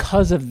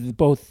because of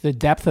both the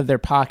depth of their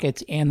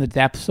pockets and the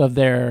depths of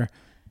their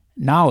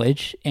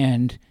knowledge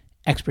and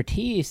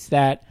expertise,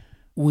 that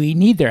we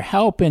need their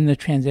help in the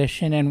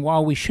transition. And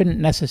while we shouldn't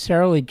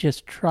necessarily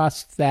just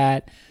trust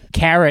that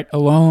carrot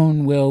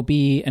alone will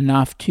be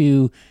enough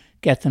to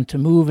get them to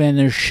move, and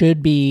there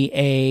should be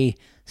a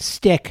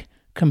stick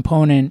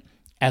component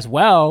as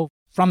well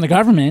from the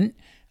government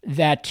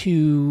that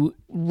to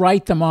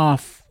write them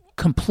off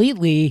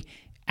completely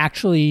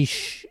actually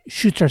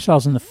shoots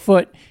ourselves in the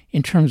foot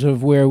in terms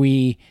of where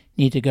we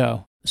need to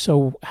go.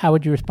 So how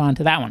would you respond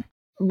to that one?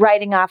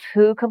 Writing off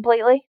who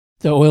completely?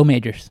 The oil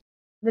majors.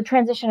 The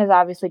transition is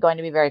obviously going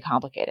to be very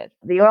complicated.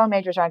 The oil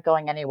majors aren't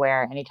going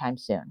anywhere anytime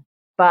soon,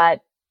 but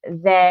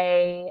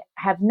they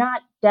have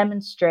not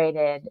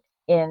demonstrated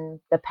in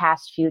the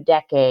past few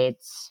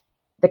decades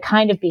the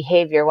kind of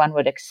behavior one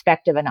would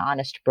expect of an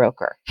honest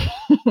broker.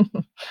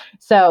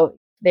 So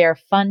they're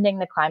funding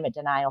the climate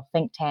denial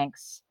think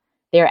tanks.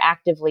 They're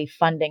actively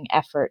funding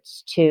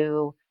efforts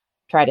to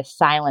try to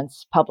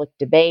silence public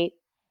debate.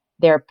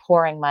 They're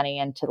pouring money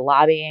into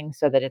lobbying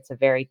so that it's a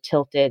very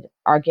tilted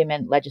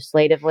argument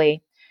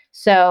legislatively.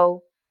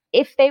 So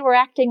if they were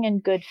acting in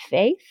good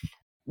faith,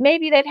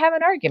 maybe they'd have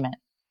an argument.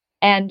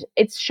 And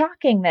it's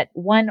shocking that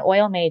one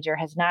oil major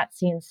has not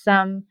seen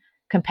some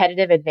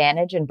competitive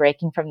advantage in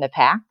breaking from the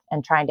pack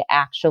and trying to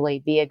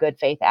actually be a good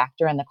faith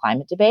actor in the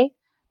climate debate.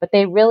 But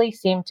they really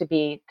seem to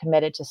be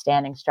committed to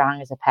standing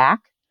strong as a pack.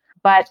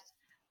 But,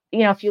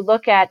 if you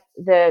look at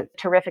the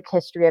terrific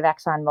history of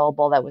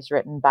ExxonMobil that was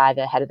written by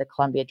the head of the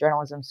Columbia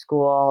Journalism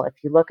School, if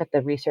you look at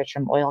the research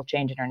from Oil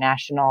Change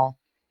International,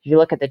 if you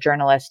look at the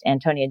journalist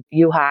Antonia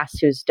Juhas,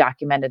 who's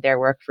documented their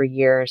work for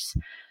years,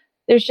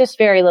 there's just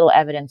very little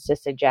evidence to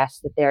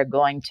suggest that they're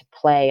going to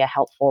play a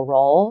helpful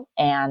role.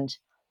 And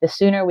the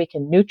sooner we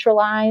can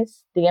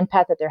neutralize the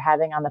impact that they're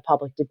having on the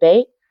public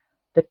debate,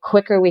 the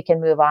quicker we can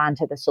move on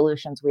to the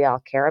solutions we all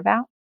care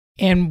about.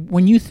 And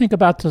when you think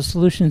about the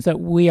solutions that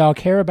we all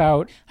care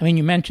about,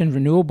 you mentioned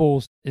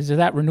renewables. Is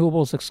that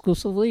renewables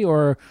exclusively,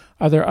 or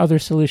are there other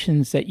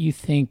solutions that you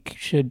think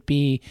should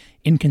be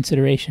in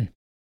consideration?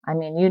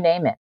 You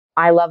name it.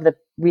 I love the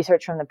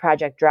research from the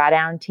Project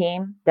Drawdown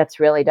team that's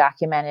really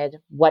documented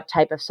what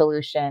type of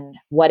solution,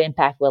 what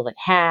impact will it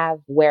have,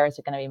 where is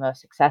it going to be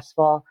most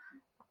successful.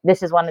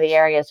 This is one of the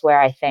areas where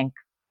I think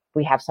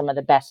we have some of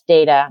the best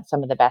data,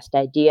 some of the best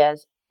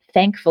ideas.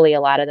 Thankfully,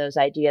 a lot of those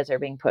ideas are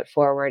being put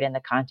forward in the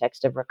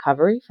context of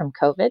recovery from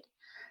COVID.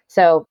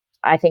 So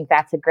I think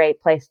that's a great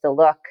place to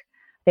look.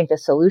 I think the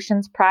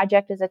Solutions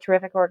Project is a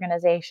terrific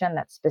organization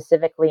that's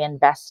specifically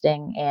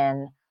investing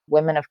in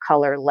women of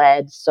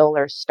color-led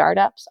solar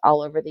startups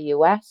all over the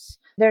US.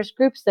 There's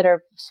groups that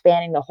are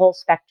spanning the whole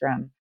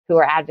spectrum who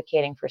are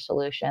advocating for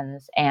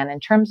solutions. And in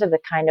terms of the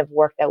kind of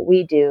work that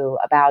we do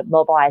about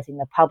mobilizing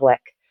the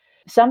public,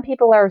 some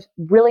people are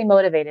really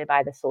motivated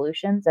by the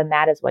solutions, and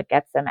that is what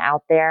gets them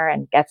out there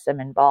and gets them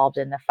involved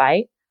in the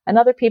fight. And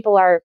other people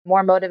are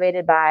more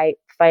motivated by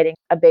fighting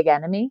a big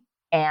enemy,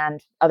 and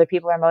other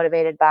people are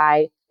motivated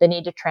by the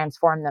need to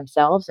transform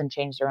themselves and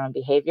change their own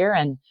behavior.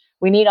 And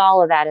we need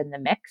all of that in the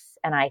mix.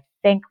 And I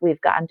think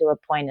we've gotten to a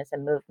point as a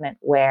movement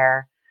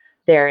where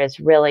there is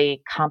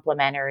really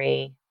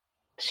complementary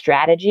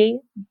strategy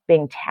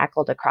being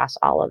tackled across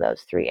all of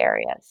those three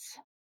areas.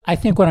 I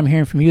think what I'm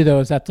hearing from you, though,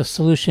 is that the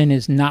solution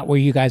is not where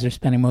you guys are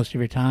spending most of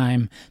your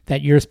time,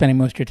 that you're spending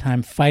most of your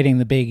time fighting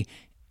the big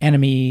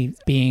enemy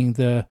being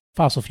the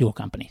fossil fuel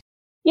companies.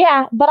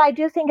 Yeah, but I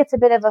do think it's a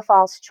bit of a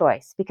false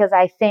choice, because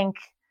I think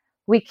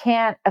we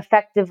can't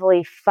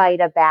effectively fight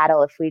a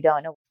battle if we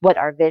don't know what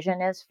our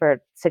vision is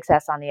for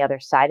success on the other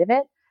side of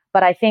it.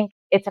 But I think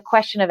it's a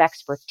question of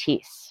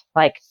expertise.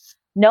 Like,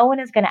 no one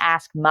is going to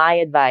ask my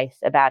advice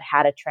about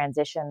how to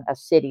transition a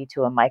city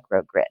to a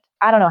microgrid.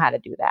 I don't know how to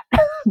do that,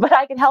 but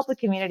I can help the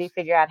community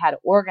figure out how to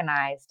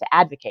organize to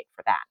advocate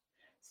for that.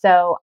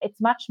 So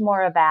it's much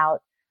more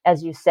about,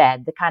 as you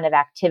said, the kind of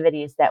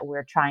activities that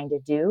we're trying to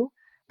do.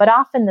 But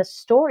often the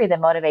story that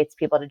motivates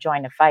people to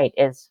join a fight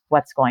is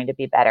what's going to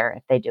be better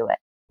if they do it.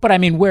 But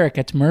where it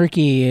gets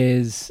murky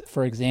is,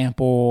 for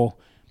example,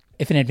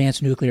 if an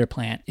advanced nuclear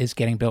plant is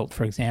getting built,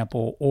 for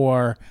example,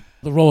 or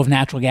the role of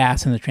natural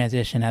gas in the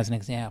transition as an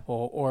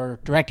example, or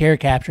direct air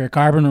capture,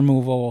 carbon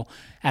removal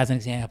as an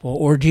example,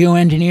 or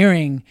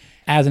geoengineering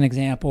as an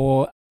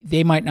example.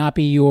 They might not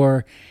be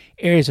your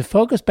areas of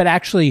focus, but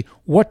actually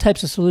what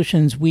types of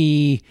solutions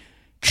we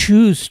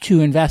choose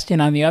to invest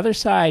in on the other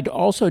side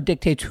also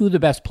dictates who the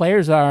best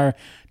players are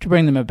to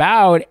bring them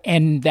about.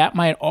 And that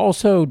might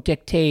also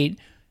dictate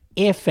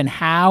if and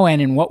how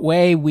and in what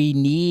way we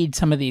need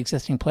some of the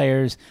existing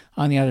players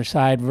on the other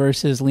side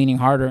versus leaning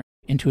harder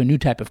into a new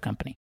type of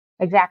company.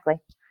 Exactly.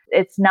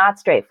 It's not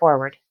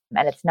straightforward,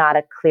 and it's not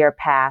a clear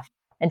path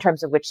in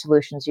terms of which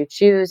solutions you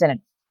choose. And it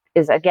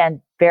is,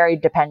 again, very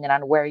dependent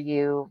on where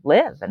you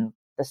live and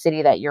the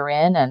city that you're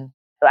in. And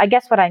I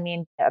guess what I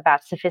mean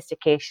about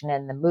sophistication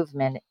in the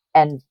movement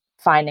and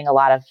finding a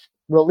lot of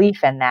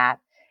relief in that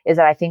is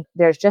that I think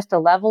there's just a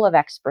level of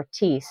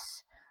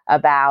expertise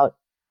about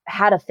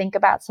how to think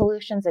about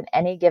solutions in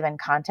any given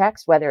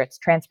context, whether it's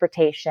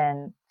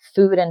transportation,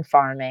 food and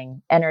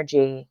farming,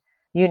 energy,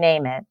 you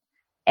name it.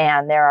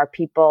 And there are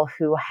people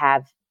who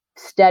have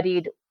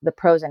studied the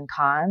pros and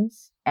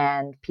cons,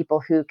 and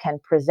people who can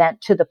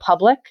present to the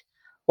public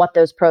what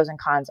those pros and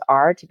cons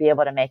are to be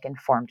able to make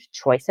informed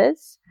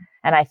choices.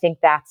 And I think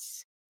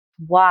that's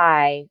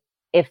why,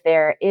 if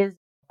there is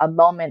a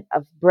moment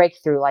of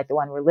breakthrough like the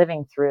one we're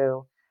living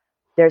through,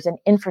 there's an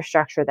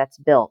infrastructure that's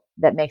built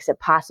that makes it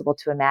possible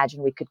to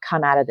imagine we could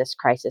come out of this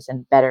crisis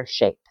in better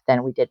shape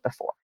than we did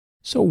before.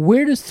 So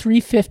where does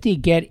 350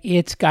 get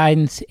its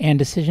guidance and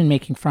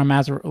decision-making from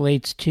as it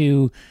relates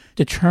to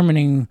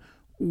determining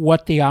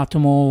what the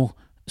optimal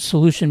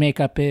solution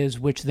makeup is,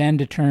 which then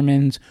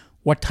determines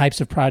what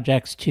types of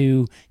projects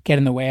to get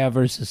in the way of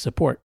versus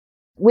support?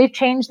 We've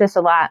changed this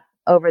a lot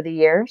over the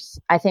years.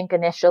 I think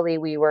initially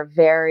we were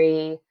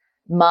very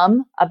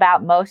mum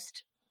about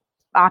most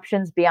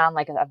options beyond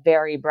like a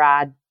very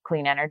broad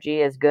clean energy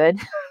is good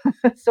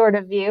sort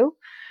of view.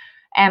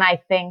 And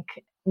I think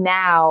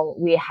now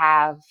we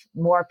have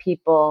more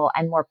people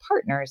and more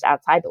partners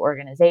outside the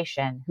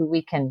organization who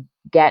we can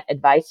get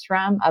advice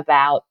from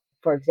about,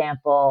 for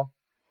example,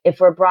 if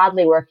we're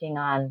broadly working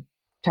on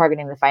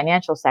targeting the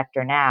financial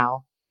sector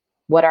now,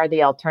 what are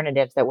the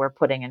alternatives that we're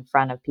putting in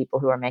front of people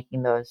who are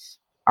making those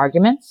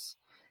arguments?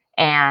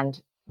 And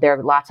there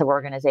are lots of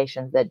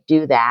organizations that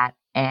do that.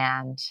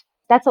 And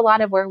that's a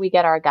lot of where we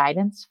get our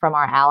guidance from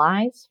our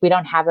allies. We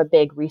don't have a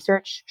big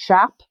research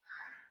shop,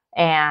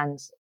 and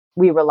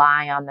we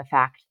rely on the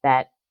fact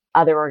that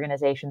other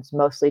organizations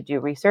mostly do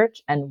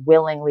research and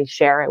willingly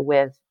share it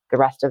with the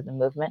rest of the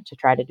movement to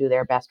try to do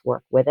their best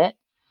work with it.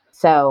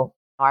 So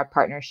our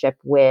partnership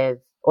with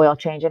Oil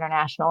Change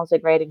International is a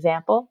great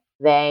example.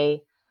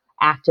 They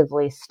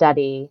actively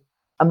study,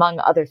 among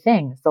other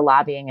things, the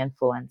lobbying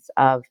influence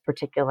of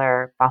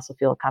particular fossil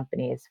fuel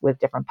companies with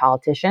different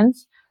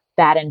politicians.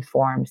 That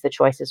informs the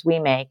choices we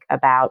make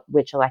about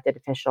which elected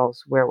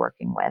officials we're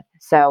working with.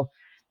 So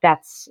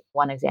that's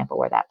one example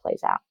where that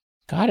plays out.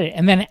 Got it.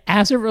 And then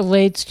as it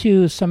relates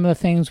to some of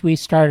the things we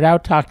started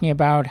out talking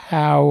about,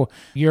 how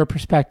your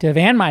perspective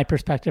and my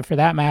perspective for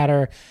that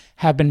matter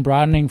have been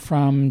broadening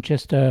from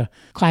just a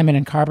climate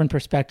and carbon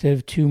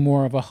perspective to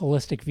more of a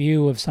holistic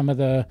view of some of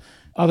the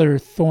other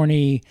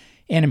thorny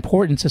and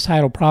important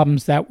societal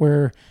problems that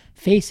we're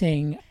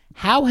facing.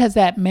 How has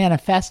that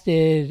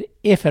manifested,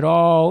 if at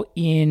all,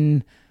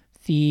 in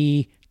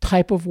the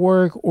type of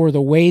work or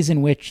the ways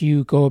in which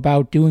you go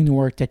about doing the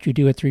work that you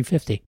do at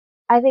 350?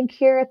 I think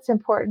here it's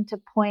important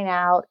to point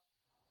out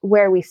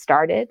where we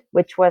started,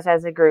 which was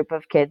as a group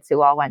of kids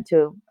who all went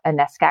to a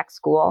NESCAC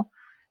school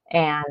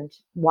and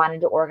wanted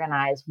to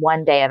organize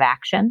one day of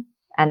action.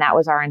 And that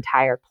was our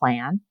entire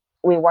plan.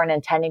 We weren't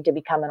intending to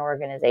become an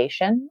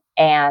organization.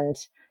 And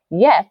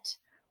yet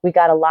we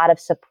got a lot of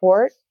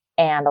support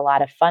and a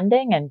lot of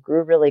funding and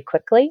grew really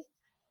quickly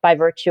by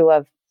virtue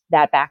of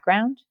that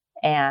background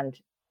and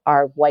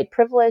our white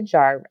privilege,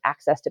 our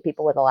access to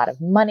people with a lot of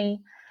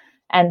money.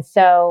 And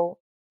so,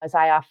 as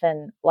I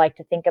often like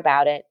to think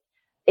about it,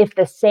 if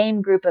the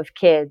same group of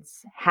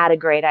kids had a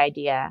great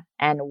idea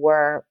and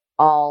were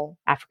all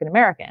African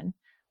American,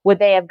 would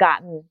they have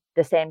gotten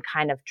the same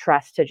kind of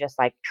trust to just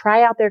like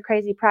try out their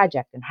crazy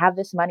project and have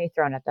this money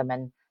thrown at them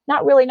and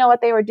not really know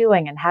what they were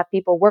doing and have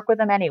people work with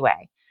them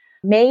anyway?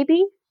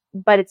 Maybe,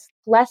 but it's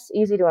less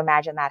easy to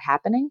imagine that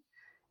happening.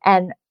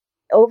 And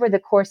over the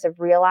course of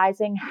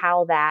realizing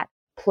how that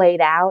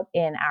played out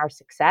in our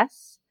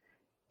success,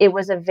 it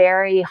was a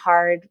very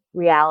hard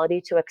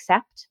reality to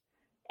accept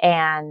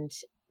and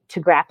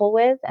to grapple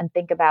with and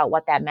think about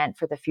what that meant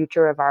for the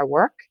future of our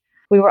work.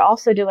 We were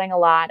also doing a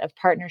lot of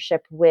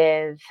partnership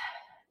with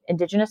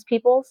Indigenous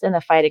peoples in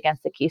the fight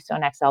against the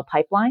Keystone XL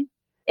pipeline.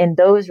 In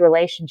those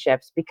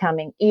relationships,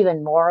 becoming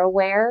even more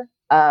aware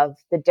of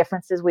the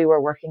differences we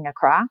were working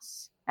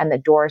across and the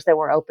doors that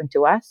were open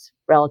to us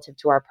relative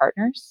to our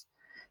partners.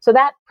 So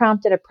that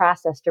prompted a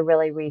process to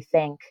really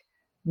rethink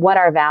what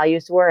our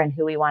values were and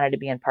who we wanted to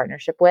be in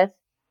partnership with.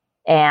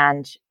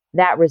 And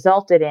that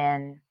resulted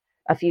in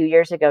a few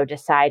years ago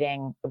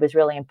deciding it was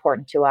really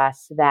important to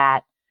us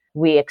that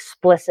we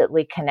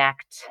explicitly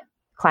connect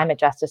climate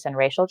justice and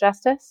racial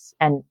justice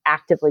and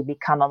actively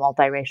become a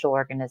multiracial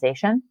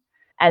organization.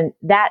 And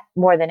that,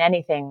 more than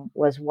anything,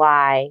 was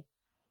why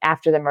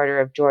after the murder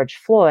of George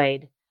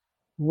Floyd,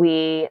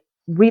 we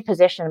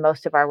repositioned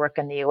most of our work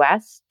in the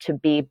US to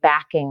be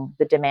backing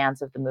the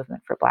demands of the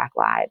movement for Black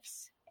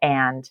lives.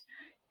 And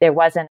there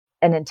wasn't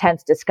an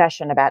intense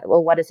discussion about,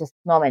 well, what does this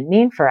moment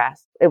mean for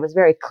us? It was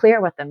very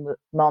clear what the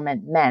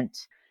moment meant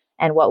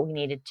and what we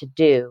needed to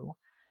do.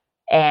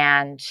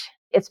 And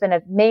it's been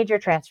a major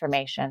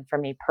transformation for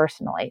me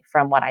personally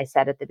from what I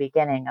said at the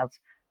beginning of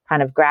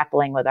kind of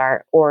grappling with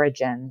our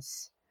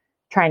origins,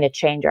 trying to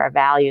change our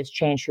values,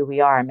 change who we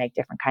are, and make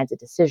different kinds of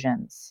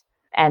decisions.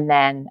 And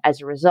then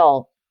as a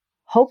result,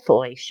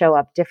 hopefully show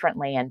up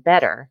differently and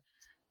better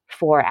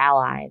for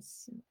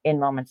allies in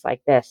moments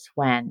like this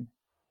when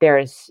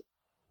there's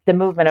the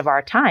movement of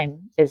our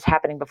time is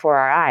happening before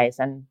our eyes.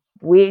 And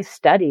we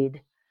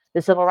studied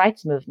the civil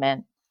rights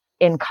movement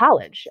in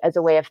college as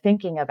a way of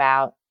thinking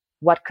about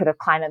what could a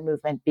climate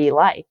movement be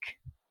like.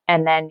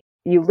 And then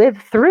you live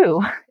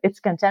through its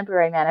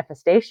contemporary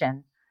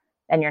manifestation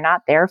and you're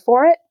not there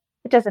for it.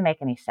 It doesn't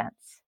make any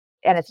sense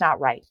and it's not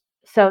right.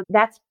 So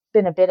that's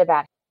been a bit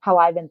about how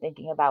I've been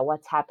thinking about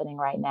what's happening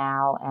right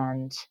now.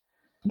 And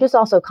just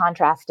also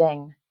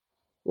contrasting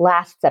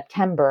last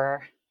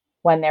September,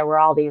 when there were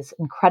all these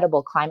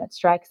incredible climate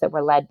strikes that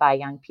were led by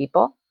young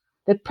people.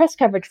 The press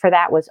coverage for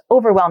that was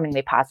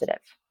overwhelmingly positive,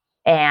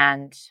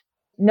 and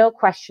no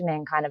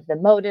questioning kind of the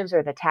motives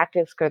or the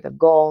tactics or the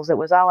goals. It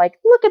was all like,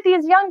 look at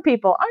these young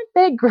people. Aren't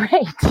they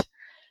great?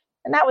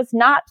 And that was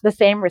not the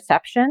same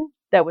reception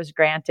that was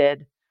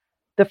granted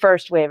the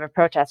first wave of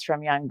protests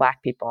from young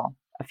Black people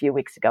a few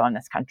weeks ago in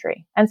this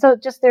country. And so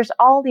just there's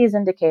all these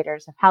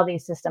indicators of how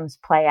these systems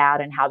play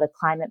out and how the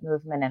climate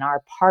movement and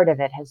our part of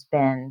it has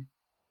been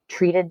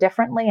treated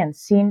differently and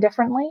seen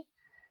differently.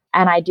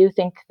 And I do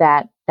think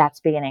that that's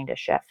beginning to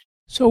shift.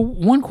 So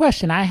one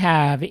question I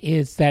have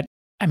is that,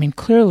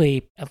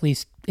 clearly, at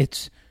least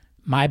it's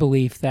my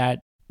belief that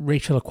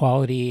racial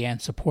equality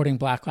and supporting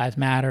Black Lives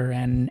Matter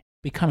and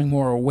becoming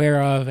more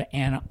aware of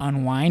and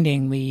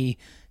unwinding the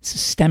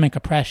systemic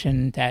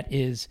oppression that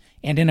is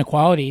and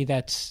inequality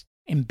that's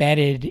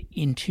embedded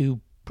into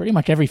pretty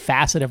much every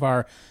facet of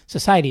our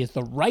society is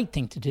the right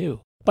thing to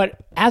do. But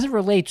as it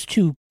relates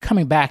to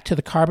coming back to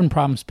the carbon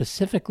problem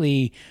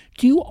specifically,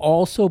 do you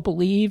also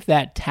believe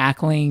that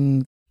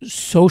tackling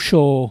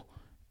social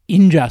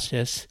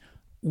injustice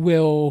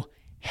will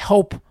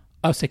help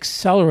us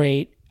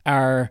accelerate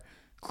our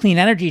clean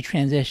energy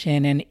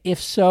transition? And if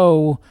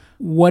so,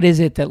 what is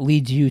it that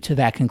leads you to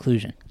that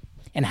conclusion?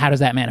 And how does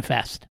that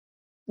manifest?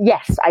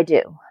 Yes, I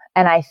do.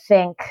 And I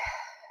think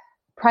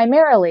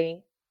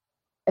primarily,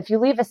 if you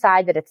leave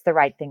aside that it's the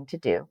right thing to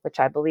do, which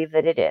I believe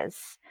that it is,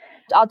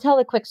 I'll tell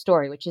a quick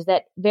story, which is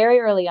that very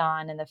early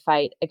on in the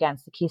fight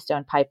against the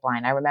Keystone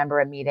Pipeline, I remember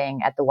a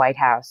meeting at the White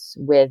House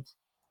with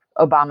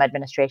Obama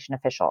administration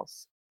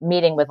officials,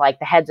 meeting with like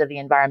the heads of the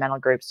environmental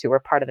groups who were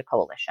part of the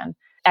coalition.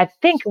 I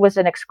think it was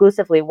an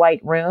exclusively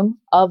white room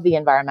of the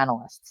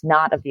environmentalists,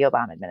 not of the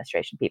Obama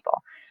administration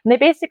people. And they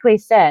basically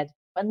said,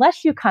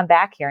 unless you come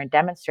back here and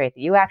demonstrate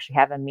that you actually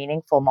have a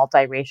meaningful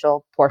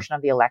multiracial portion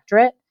of the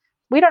electorate,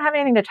 we don't have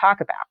anything to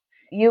talk about.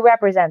 You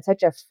represent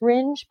such a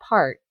fringe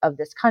part of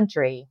this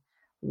country.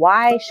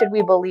 Why should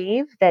we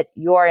believe that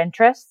your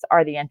interests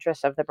are the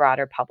interests of the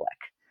broader public?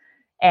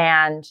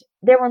 And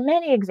there were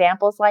many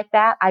examples like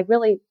that. I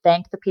really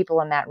thank the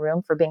people in that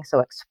room for being so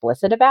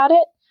explicit about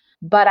it.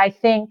 But I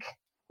think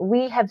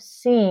we have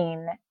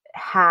seen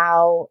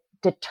how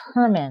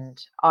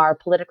determined our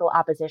political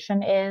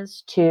opposition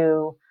is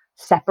to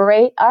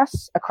separate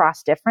us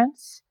across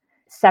difference,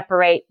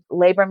 separate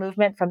labor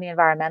movement from the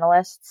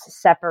environmentalists,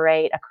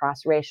 separate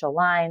across racial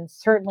lines,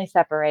 certainly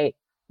separate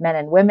men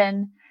and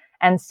women.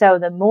 And so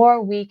the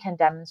more we can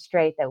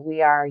demonstrate that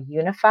we are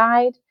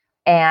unified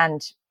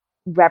and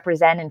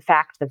represent, in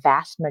fact, the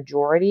vast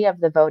majority of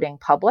the voting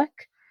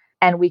public,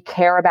 and we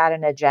care about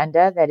an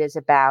agenda that is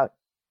about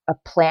a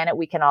planet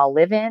we can all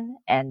live in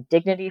and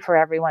dignity for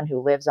everyone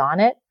who lives on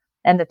it,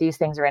 and that these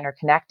things are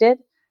interconnected,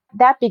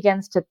 that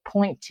begins to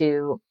point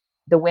to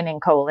the winning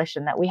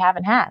coalition that we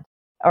haven't had.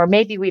 Or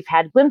maybe we've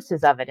had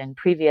glimpses of it in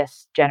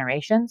previous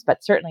generations,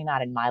 but certainly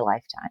not in my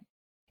lifetime.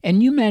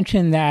 And you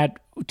mentioned that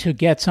to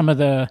get some of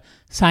the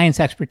science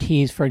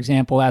expertise, for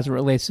example, as it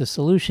relates to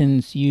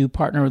solutions, you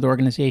partner with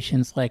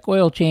organizations like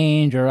Oil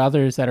Change or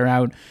others that are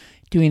out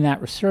doing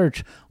that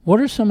research. What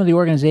are some of the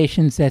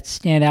organizations that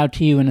stand out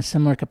to you in a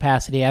similar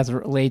capacity as it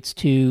relates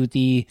to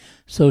the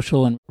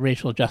social and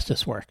racial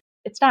justice work?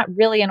 It's not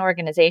really an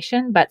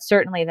organization, but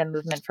certainly the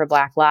Movement for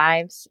Black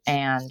Lives,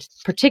 and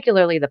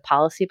particularly the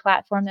policy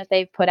platform that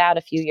they've put out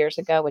a few years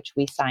ago, which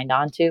we signed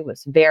on to,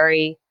 was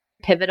very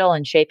pivotal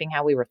in shaping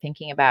how we were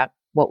thinking about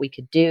what we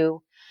could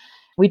do.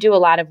 We do a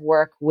lot of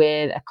work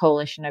with a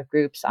coalition of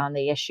groups on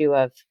the issue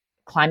of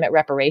climate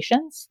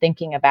reparations,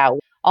 thinking about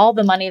all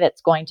the money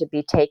that's going to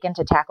be taken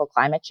to tackle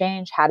climate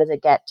change. How does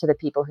it get to the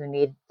people who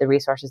need the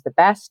resources the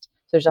best?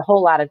 So there's a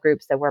whole lot of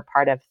groups that we're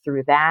part of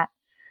through that.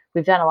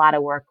 We've done a lot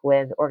of work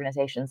with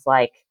organizations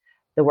like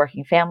the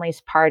Working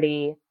Families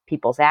Party,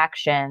 People's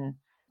Action,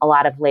 a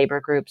lot of labor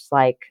groups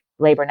like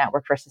Labor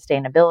Network for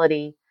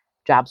Sustainability,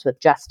 Jobs with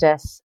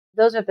Justice.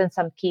 Those have been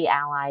some key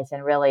allies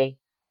in really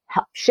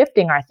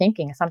shifting our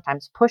thinking,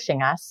 sometimes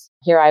pushing us.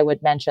 Here I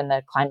would mention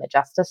the Climate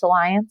Justice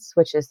Alliance,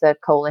 which is the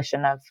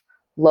coalition of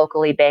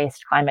locally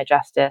based climate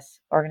justice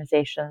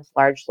organizations,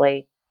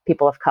 largely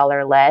people of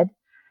color led.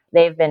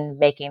 They've been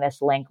making this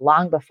link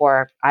long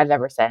before I've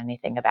ever said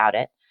anything about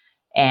it,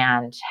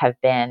 and have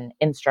been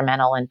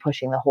instrumental in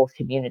pushing the whole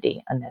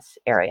community in this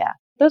area.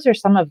 Those are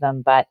some of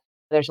them, but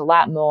there's a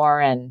lot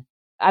more. And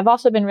I've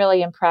also been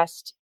really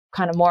impressed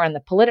kind of more on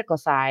the political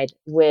side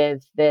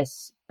with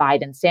this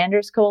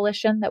Biden-Sanders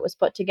coalition that was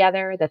put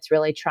together that's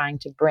really trying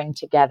to bring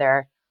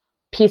together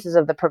pieces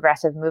of the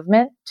progressive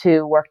movement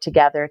to work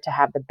together to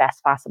have the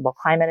best possible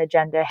climate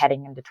agenda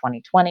heading into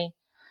 2020.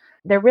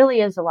 There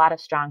really is a lot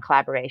of strong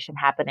collaboration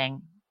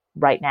happening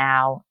right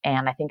now.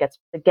 And I think it's,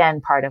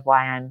 again, part of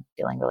why I'm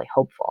feeling really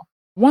hopeful.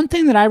 One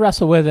thing that I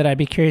wrestle with that I'd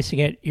be curious to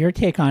get your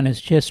take on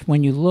is just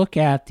when you look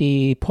at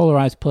the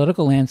polarized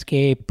political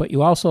landscape, but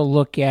you also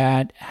look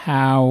at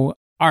how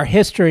our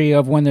history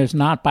of when there's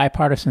not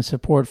bipartisan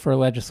support for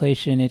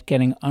legislation, it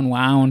getting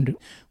unwound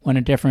when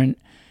a different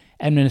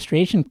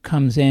administration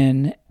comes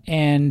in.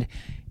 And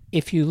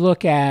if you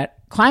look at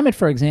climate,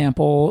 for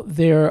example,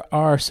 there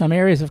are some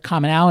areas of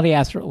commonality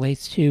as it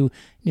relates to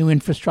new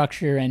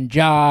infrastructure and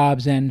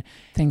jobs and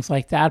things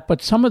like that.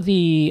 But some of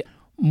the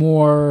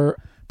more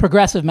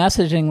progressive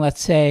messaging,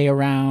 let's say,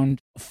 around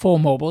full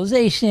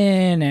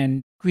mobilization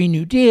and Green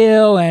New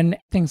Deal and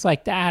things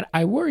like that,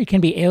 I worry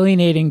can be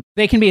alienating.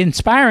 They can be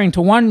inspiring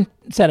to one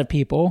set of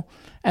people,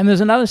 and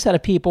there's another set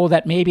of people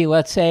that maybe,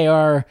 let's say,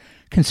 are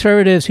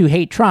conservatives who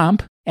hate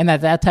Trump, and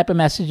that type of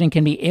messaging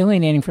can be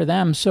alienating for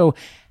them. So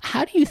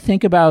how do you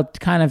think about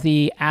kind of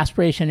the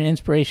aspiration and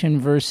inspiration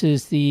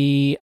versus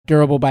the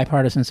durable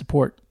bipartisan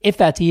support, if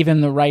that's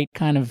even the right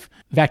kind of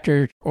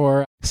vector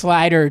or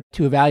slider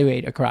to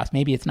evaluate across?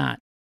 Maybe it's not.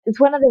 It's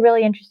one of the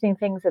really interesting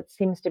things that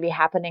seems to be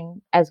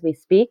happening as we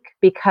speak,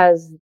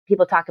 because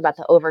people talk about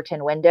the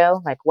Overton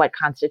window, like what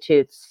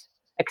constitutes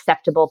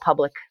acceptable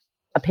public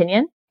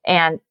opinion.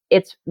 And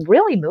it's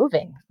really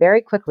moving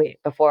very quickly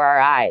before our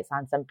eyes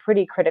on some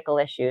pretty critical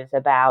issues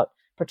about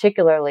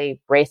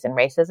particularly race and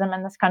racism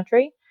in this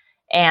country.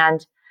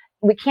 And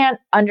we can't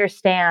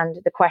understand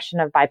the question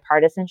of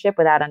bipartisanship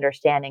without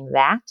understanding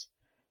that,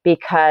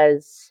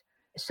 because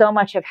so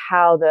much of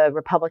how the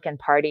Republican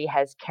Party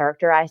has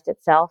characterized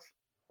itself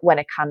when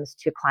it comes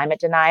to climate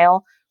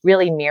denial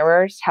really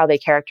mirrors how they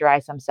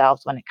characterize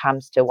themselves when it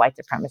comes to white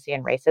supremacy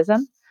and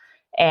racism.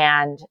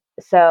 And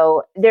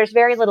so there's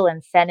very little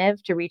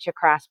incentive to reach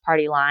across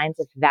party lines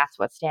if that's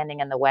what's standing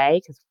in the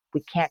way, because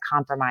we can't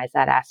compromise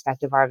that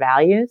aspect of our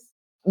values.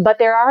 But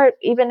there are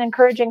even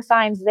encouraging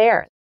signs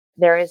there.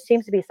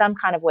 Seems to be some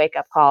kind of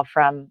wake-up call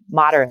from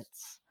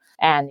moderates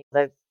and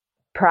the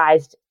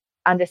prized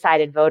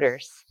undecided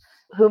voters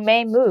who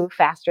may move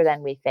faster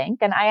than we think.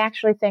 And I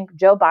actually think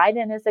Joe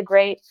Biden is a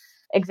great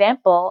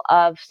example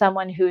of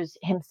someone who's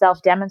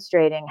himself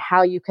demonstrating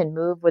how you can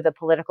move with the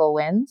political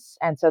winds.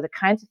 And so the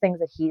kinds of things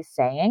that he's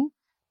saying,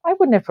 I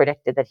wouldn't have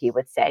predicted that he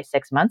would say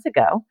 6 months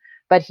ago,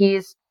 but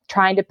he's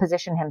trying to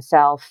position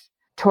himself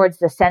towards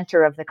the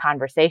center of the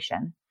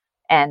conversation.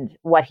 And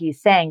what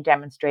he's saying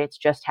demonstrates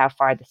just how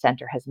far the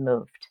center has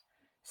moved.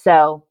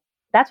 So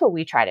that's what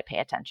we try to pay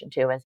attention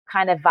to, is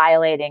kind of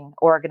violating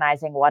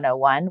organizing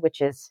 101,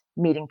 which is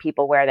meeting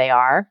people where they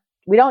are.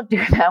 We don't do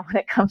that when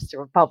it comes to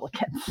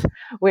Republicans.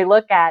 We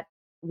look at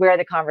where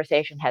the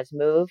conversation has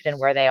moved and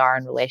where they are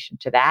in relation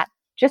to that,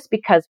 just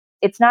because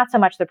it's not so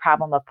much the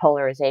problem of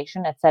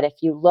polarization. It's that if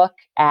you look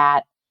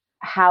at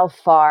how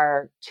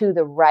far to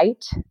the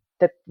right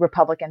the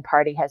Republican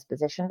Party has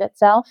positioned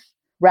itself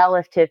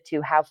relative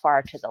to how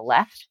far to the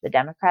left the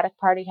Democratic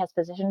Party has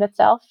positioned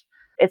itself,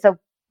 it's a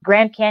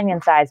Grand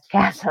Canyon-sized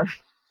chasm.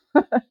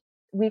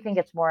 We think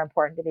it's more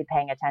important to be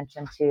paying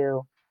attention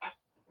to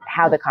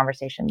how the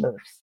conversation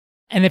moves.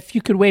 And if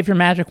you could wave your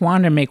magic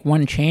wand and make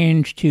one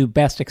change to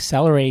best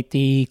accelerate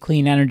the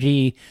clean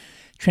energy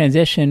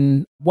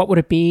transition, what would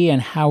it be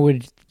and how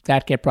would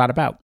that get brought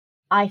about?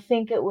 I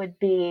think it would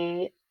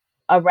be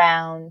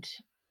around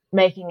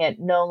making it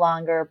no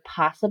longer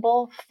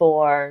possible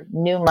for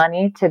new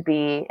money to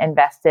be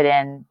invested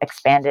in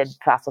expanded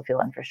fossil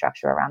fuel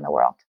infrastructure around the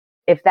world.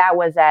 If that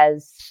was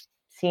as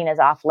seen as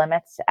off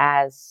limits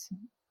as,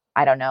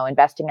 I don't know,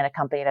 investing in a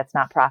company that's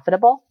not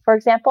profitable, for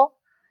example,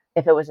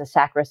 if it was a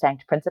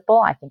sacrosanct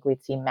principle, I think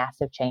we'd see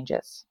massive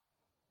changes.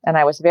 And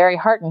I was very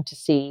heartened to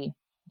see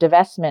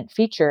divestment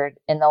featured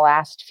in the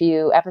last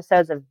few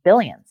episodes of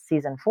Billions,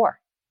 season 4.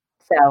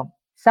 So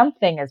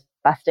something is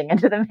busting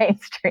into the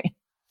mainstream.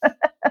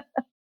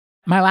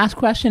 My last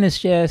question is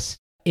just,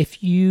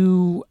 if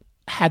you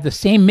had the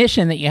same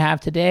mission that you have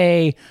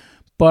today,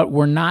 but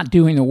were not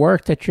doing the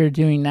work that you're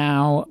doing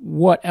now,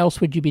 what else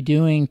would you be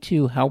doing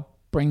to help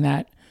bring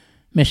that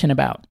mission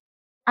about?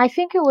 I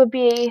think it would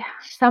be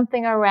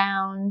something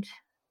around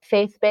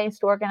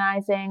faith-based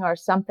organizing, or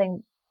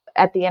something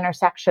at the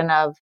intersection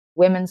of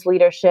women's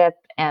leadership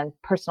and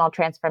personal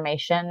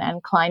transformation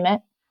and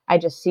climate. I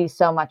just see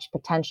so much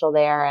potential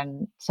there,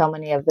 and so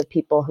many of the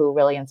people who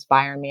really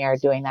inspire me are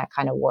doing that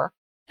kind of work.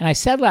 And I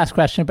said last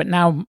question, but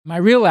now my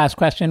real last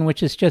question,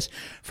 which is just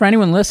for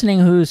anyone listening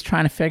who's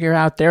trying to figure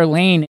out their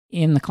lane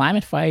in the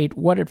climate fight,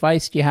 what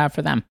advice do you have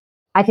for them?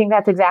 I think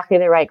that's exactly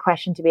the right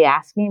question to be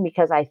asking,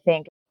 because I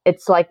think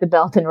it's like the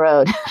Belt and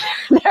Road.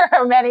 There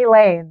are many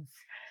lanes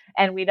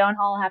and we don't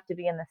all have to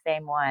be in the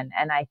same one.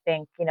 And I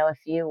think, if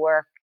you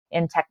work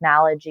in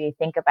technology,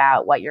 think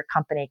about what your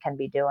company can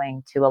be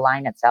doing to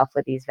align itself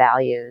with these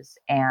values,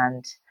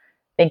 and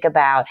think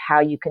about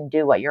how you can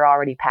do what you're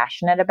already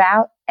passionate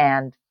about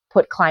and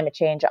put climate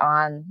change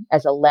on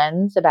as a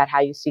lens about how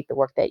you seek the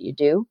work that you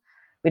do.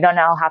 We don't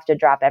all have to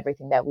drop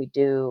everything that we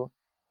do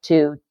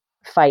to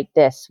fight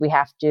this. We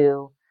have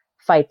to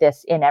fight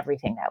this in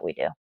everything that we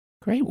do.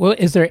 Great. Well,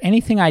 is there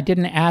anything I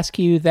didn't ask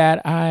you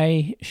that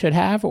I should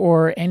have,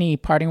 or any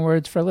parting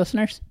words for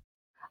listeners?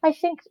 I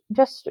think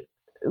just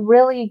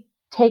really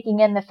taking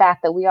in the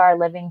fact that we are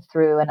living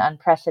through an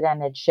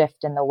unprecedented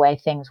shift in the way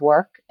things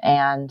work,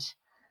 and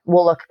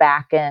we'll look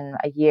back in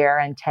a year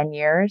and 10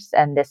 years,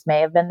 and this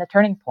may have been the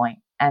turning point.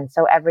 And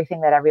so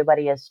everything that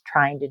everybody is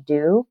trying to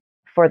do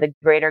for the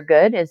greater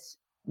good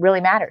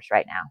really matters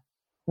right now,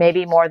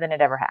 maybe more than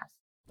it ever has.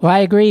 Well, I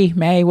agree,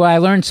 May. Well, I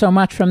learned so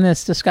much from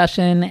this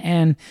discussion,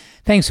 and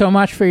thanks so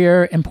much for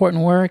your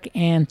important work,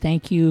 and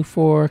thank you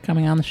for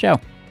coming on the show.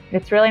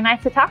 It's really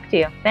nice to talk to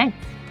you. Thanks.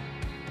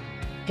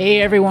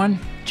 Hey, everyone.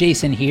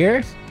 Jason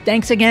here.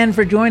 Thanks again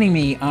for joining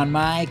me on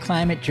my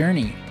climate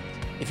journey.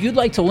 If you'd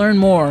like to learn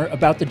more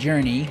about the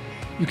journey,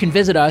 you can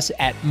visit us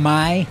at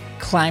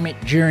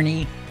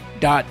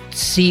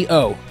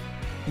myclimatejourney.co.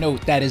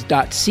 Note that is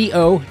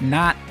 .co,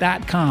 not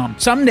 .com.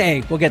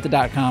 Someday we'll get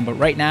the .com, but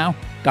right now,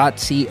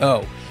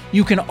 .co.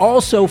 You can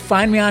also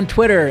find me on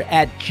Twitter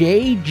at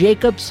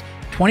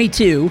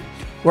jjacobs22,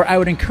 where I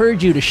would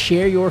encourage you to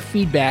share your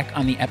feedback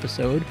on the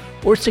episode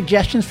or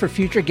suggestions for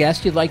future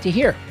guests you'd like to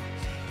hear.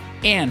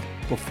 And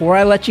before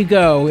I let you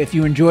go, if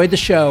you enjoyed the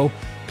show,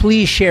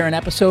 please share an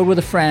episode with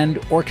a friend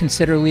or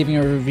consider leaving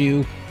a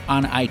review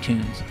on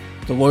iTunes.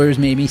 The lawyers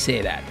made me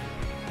say that.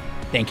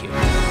 Thank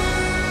you.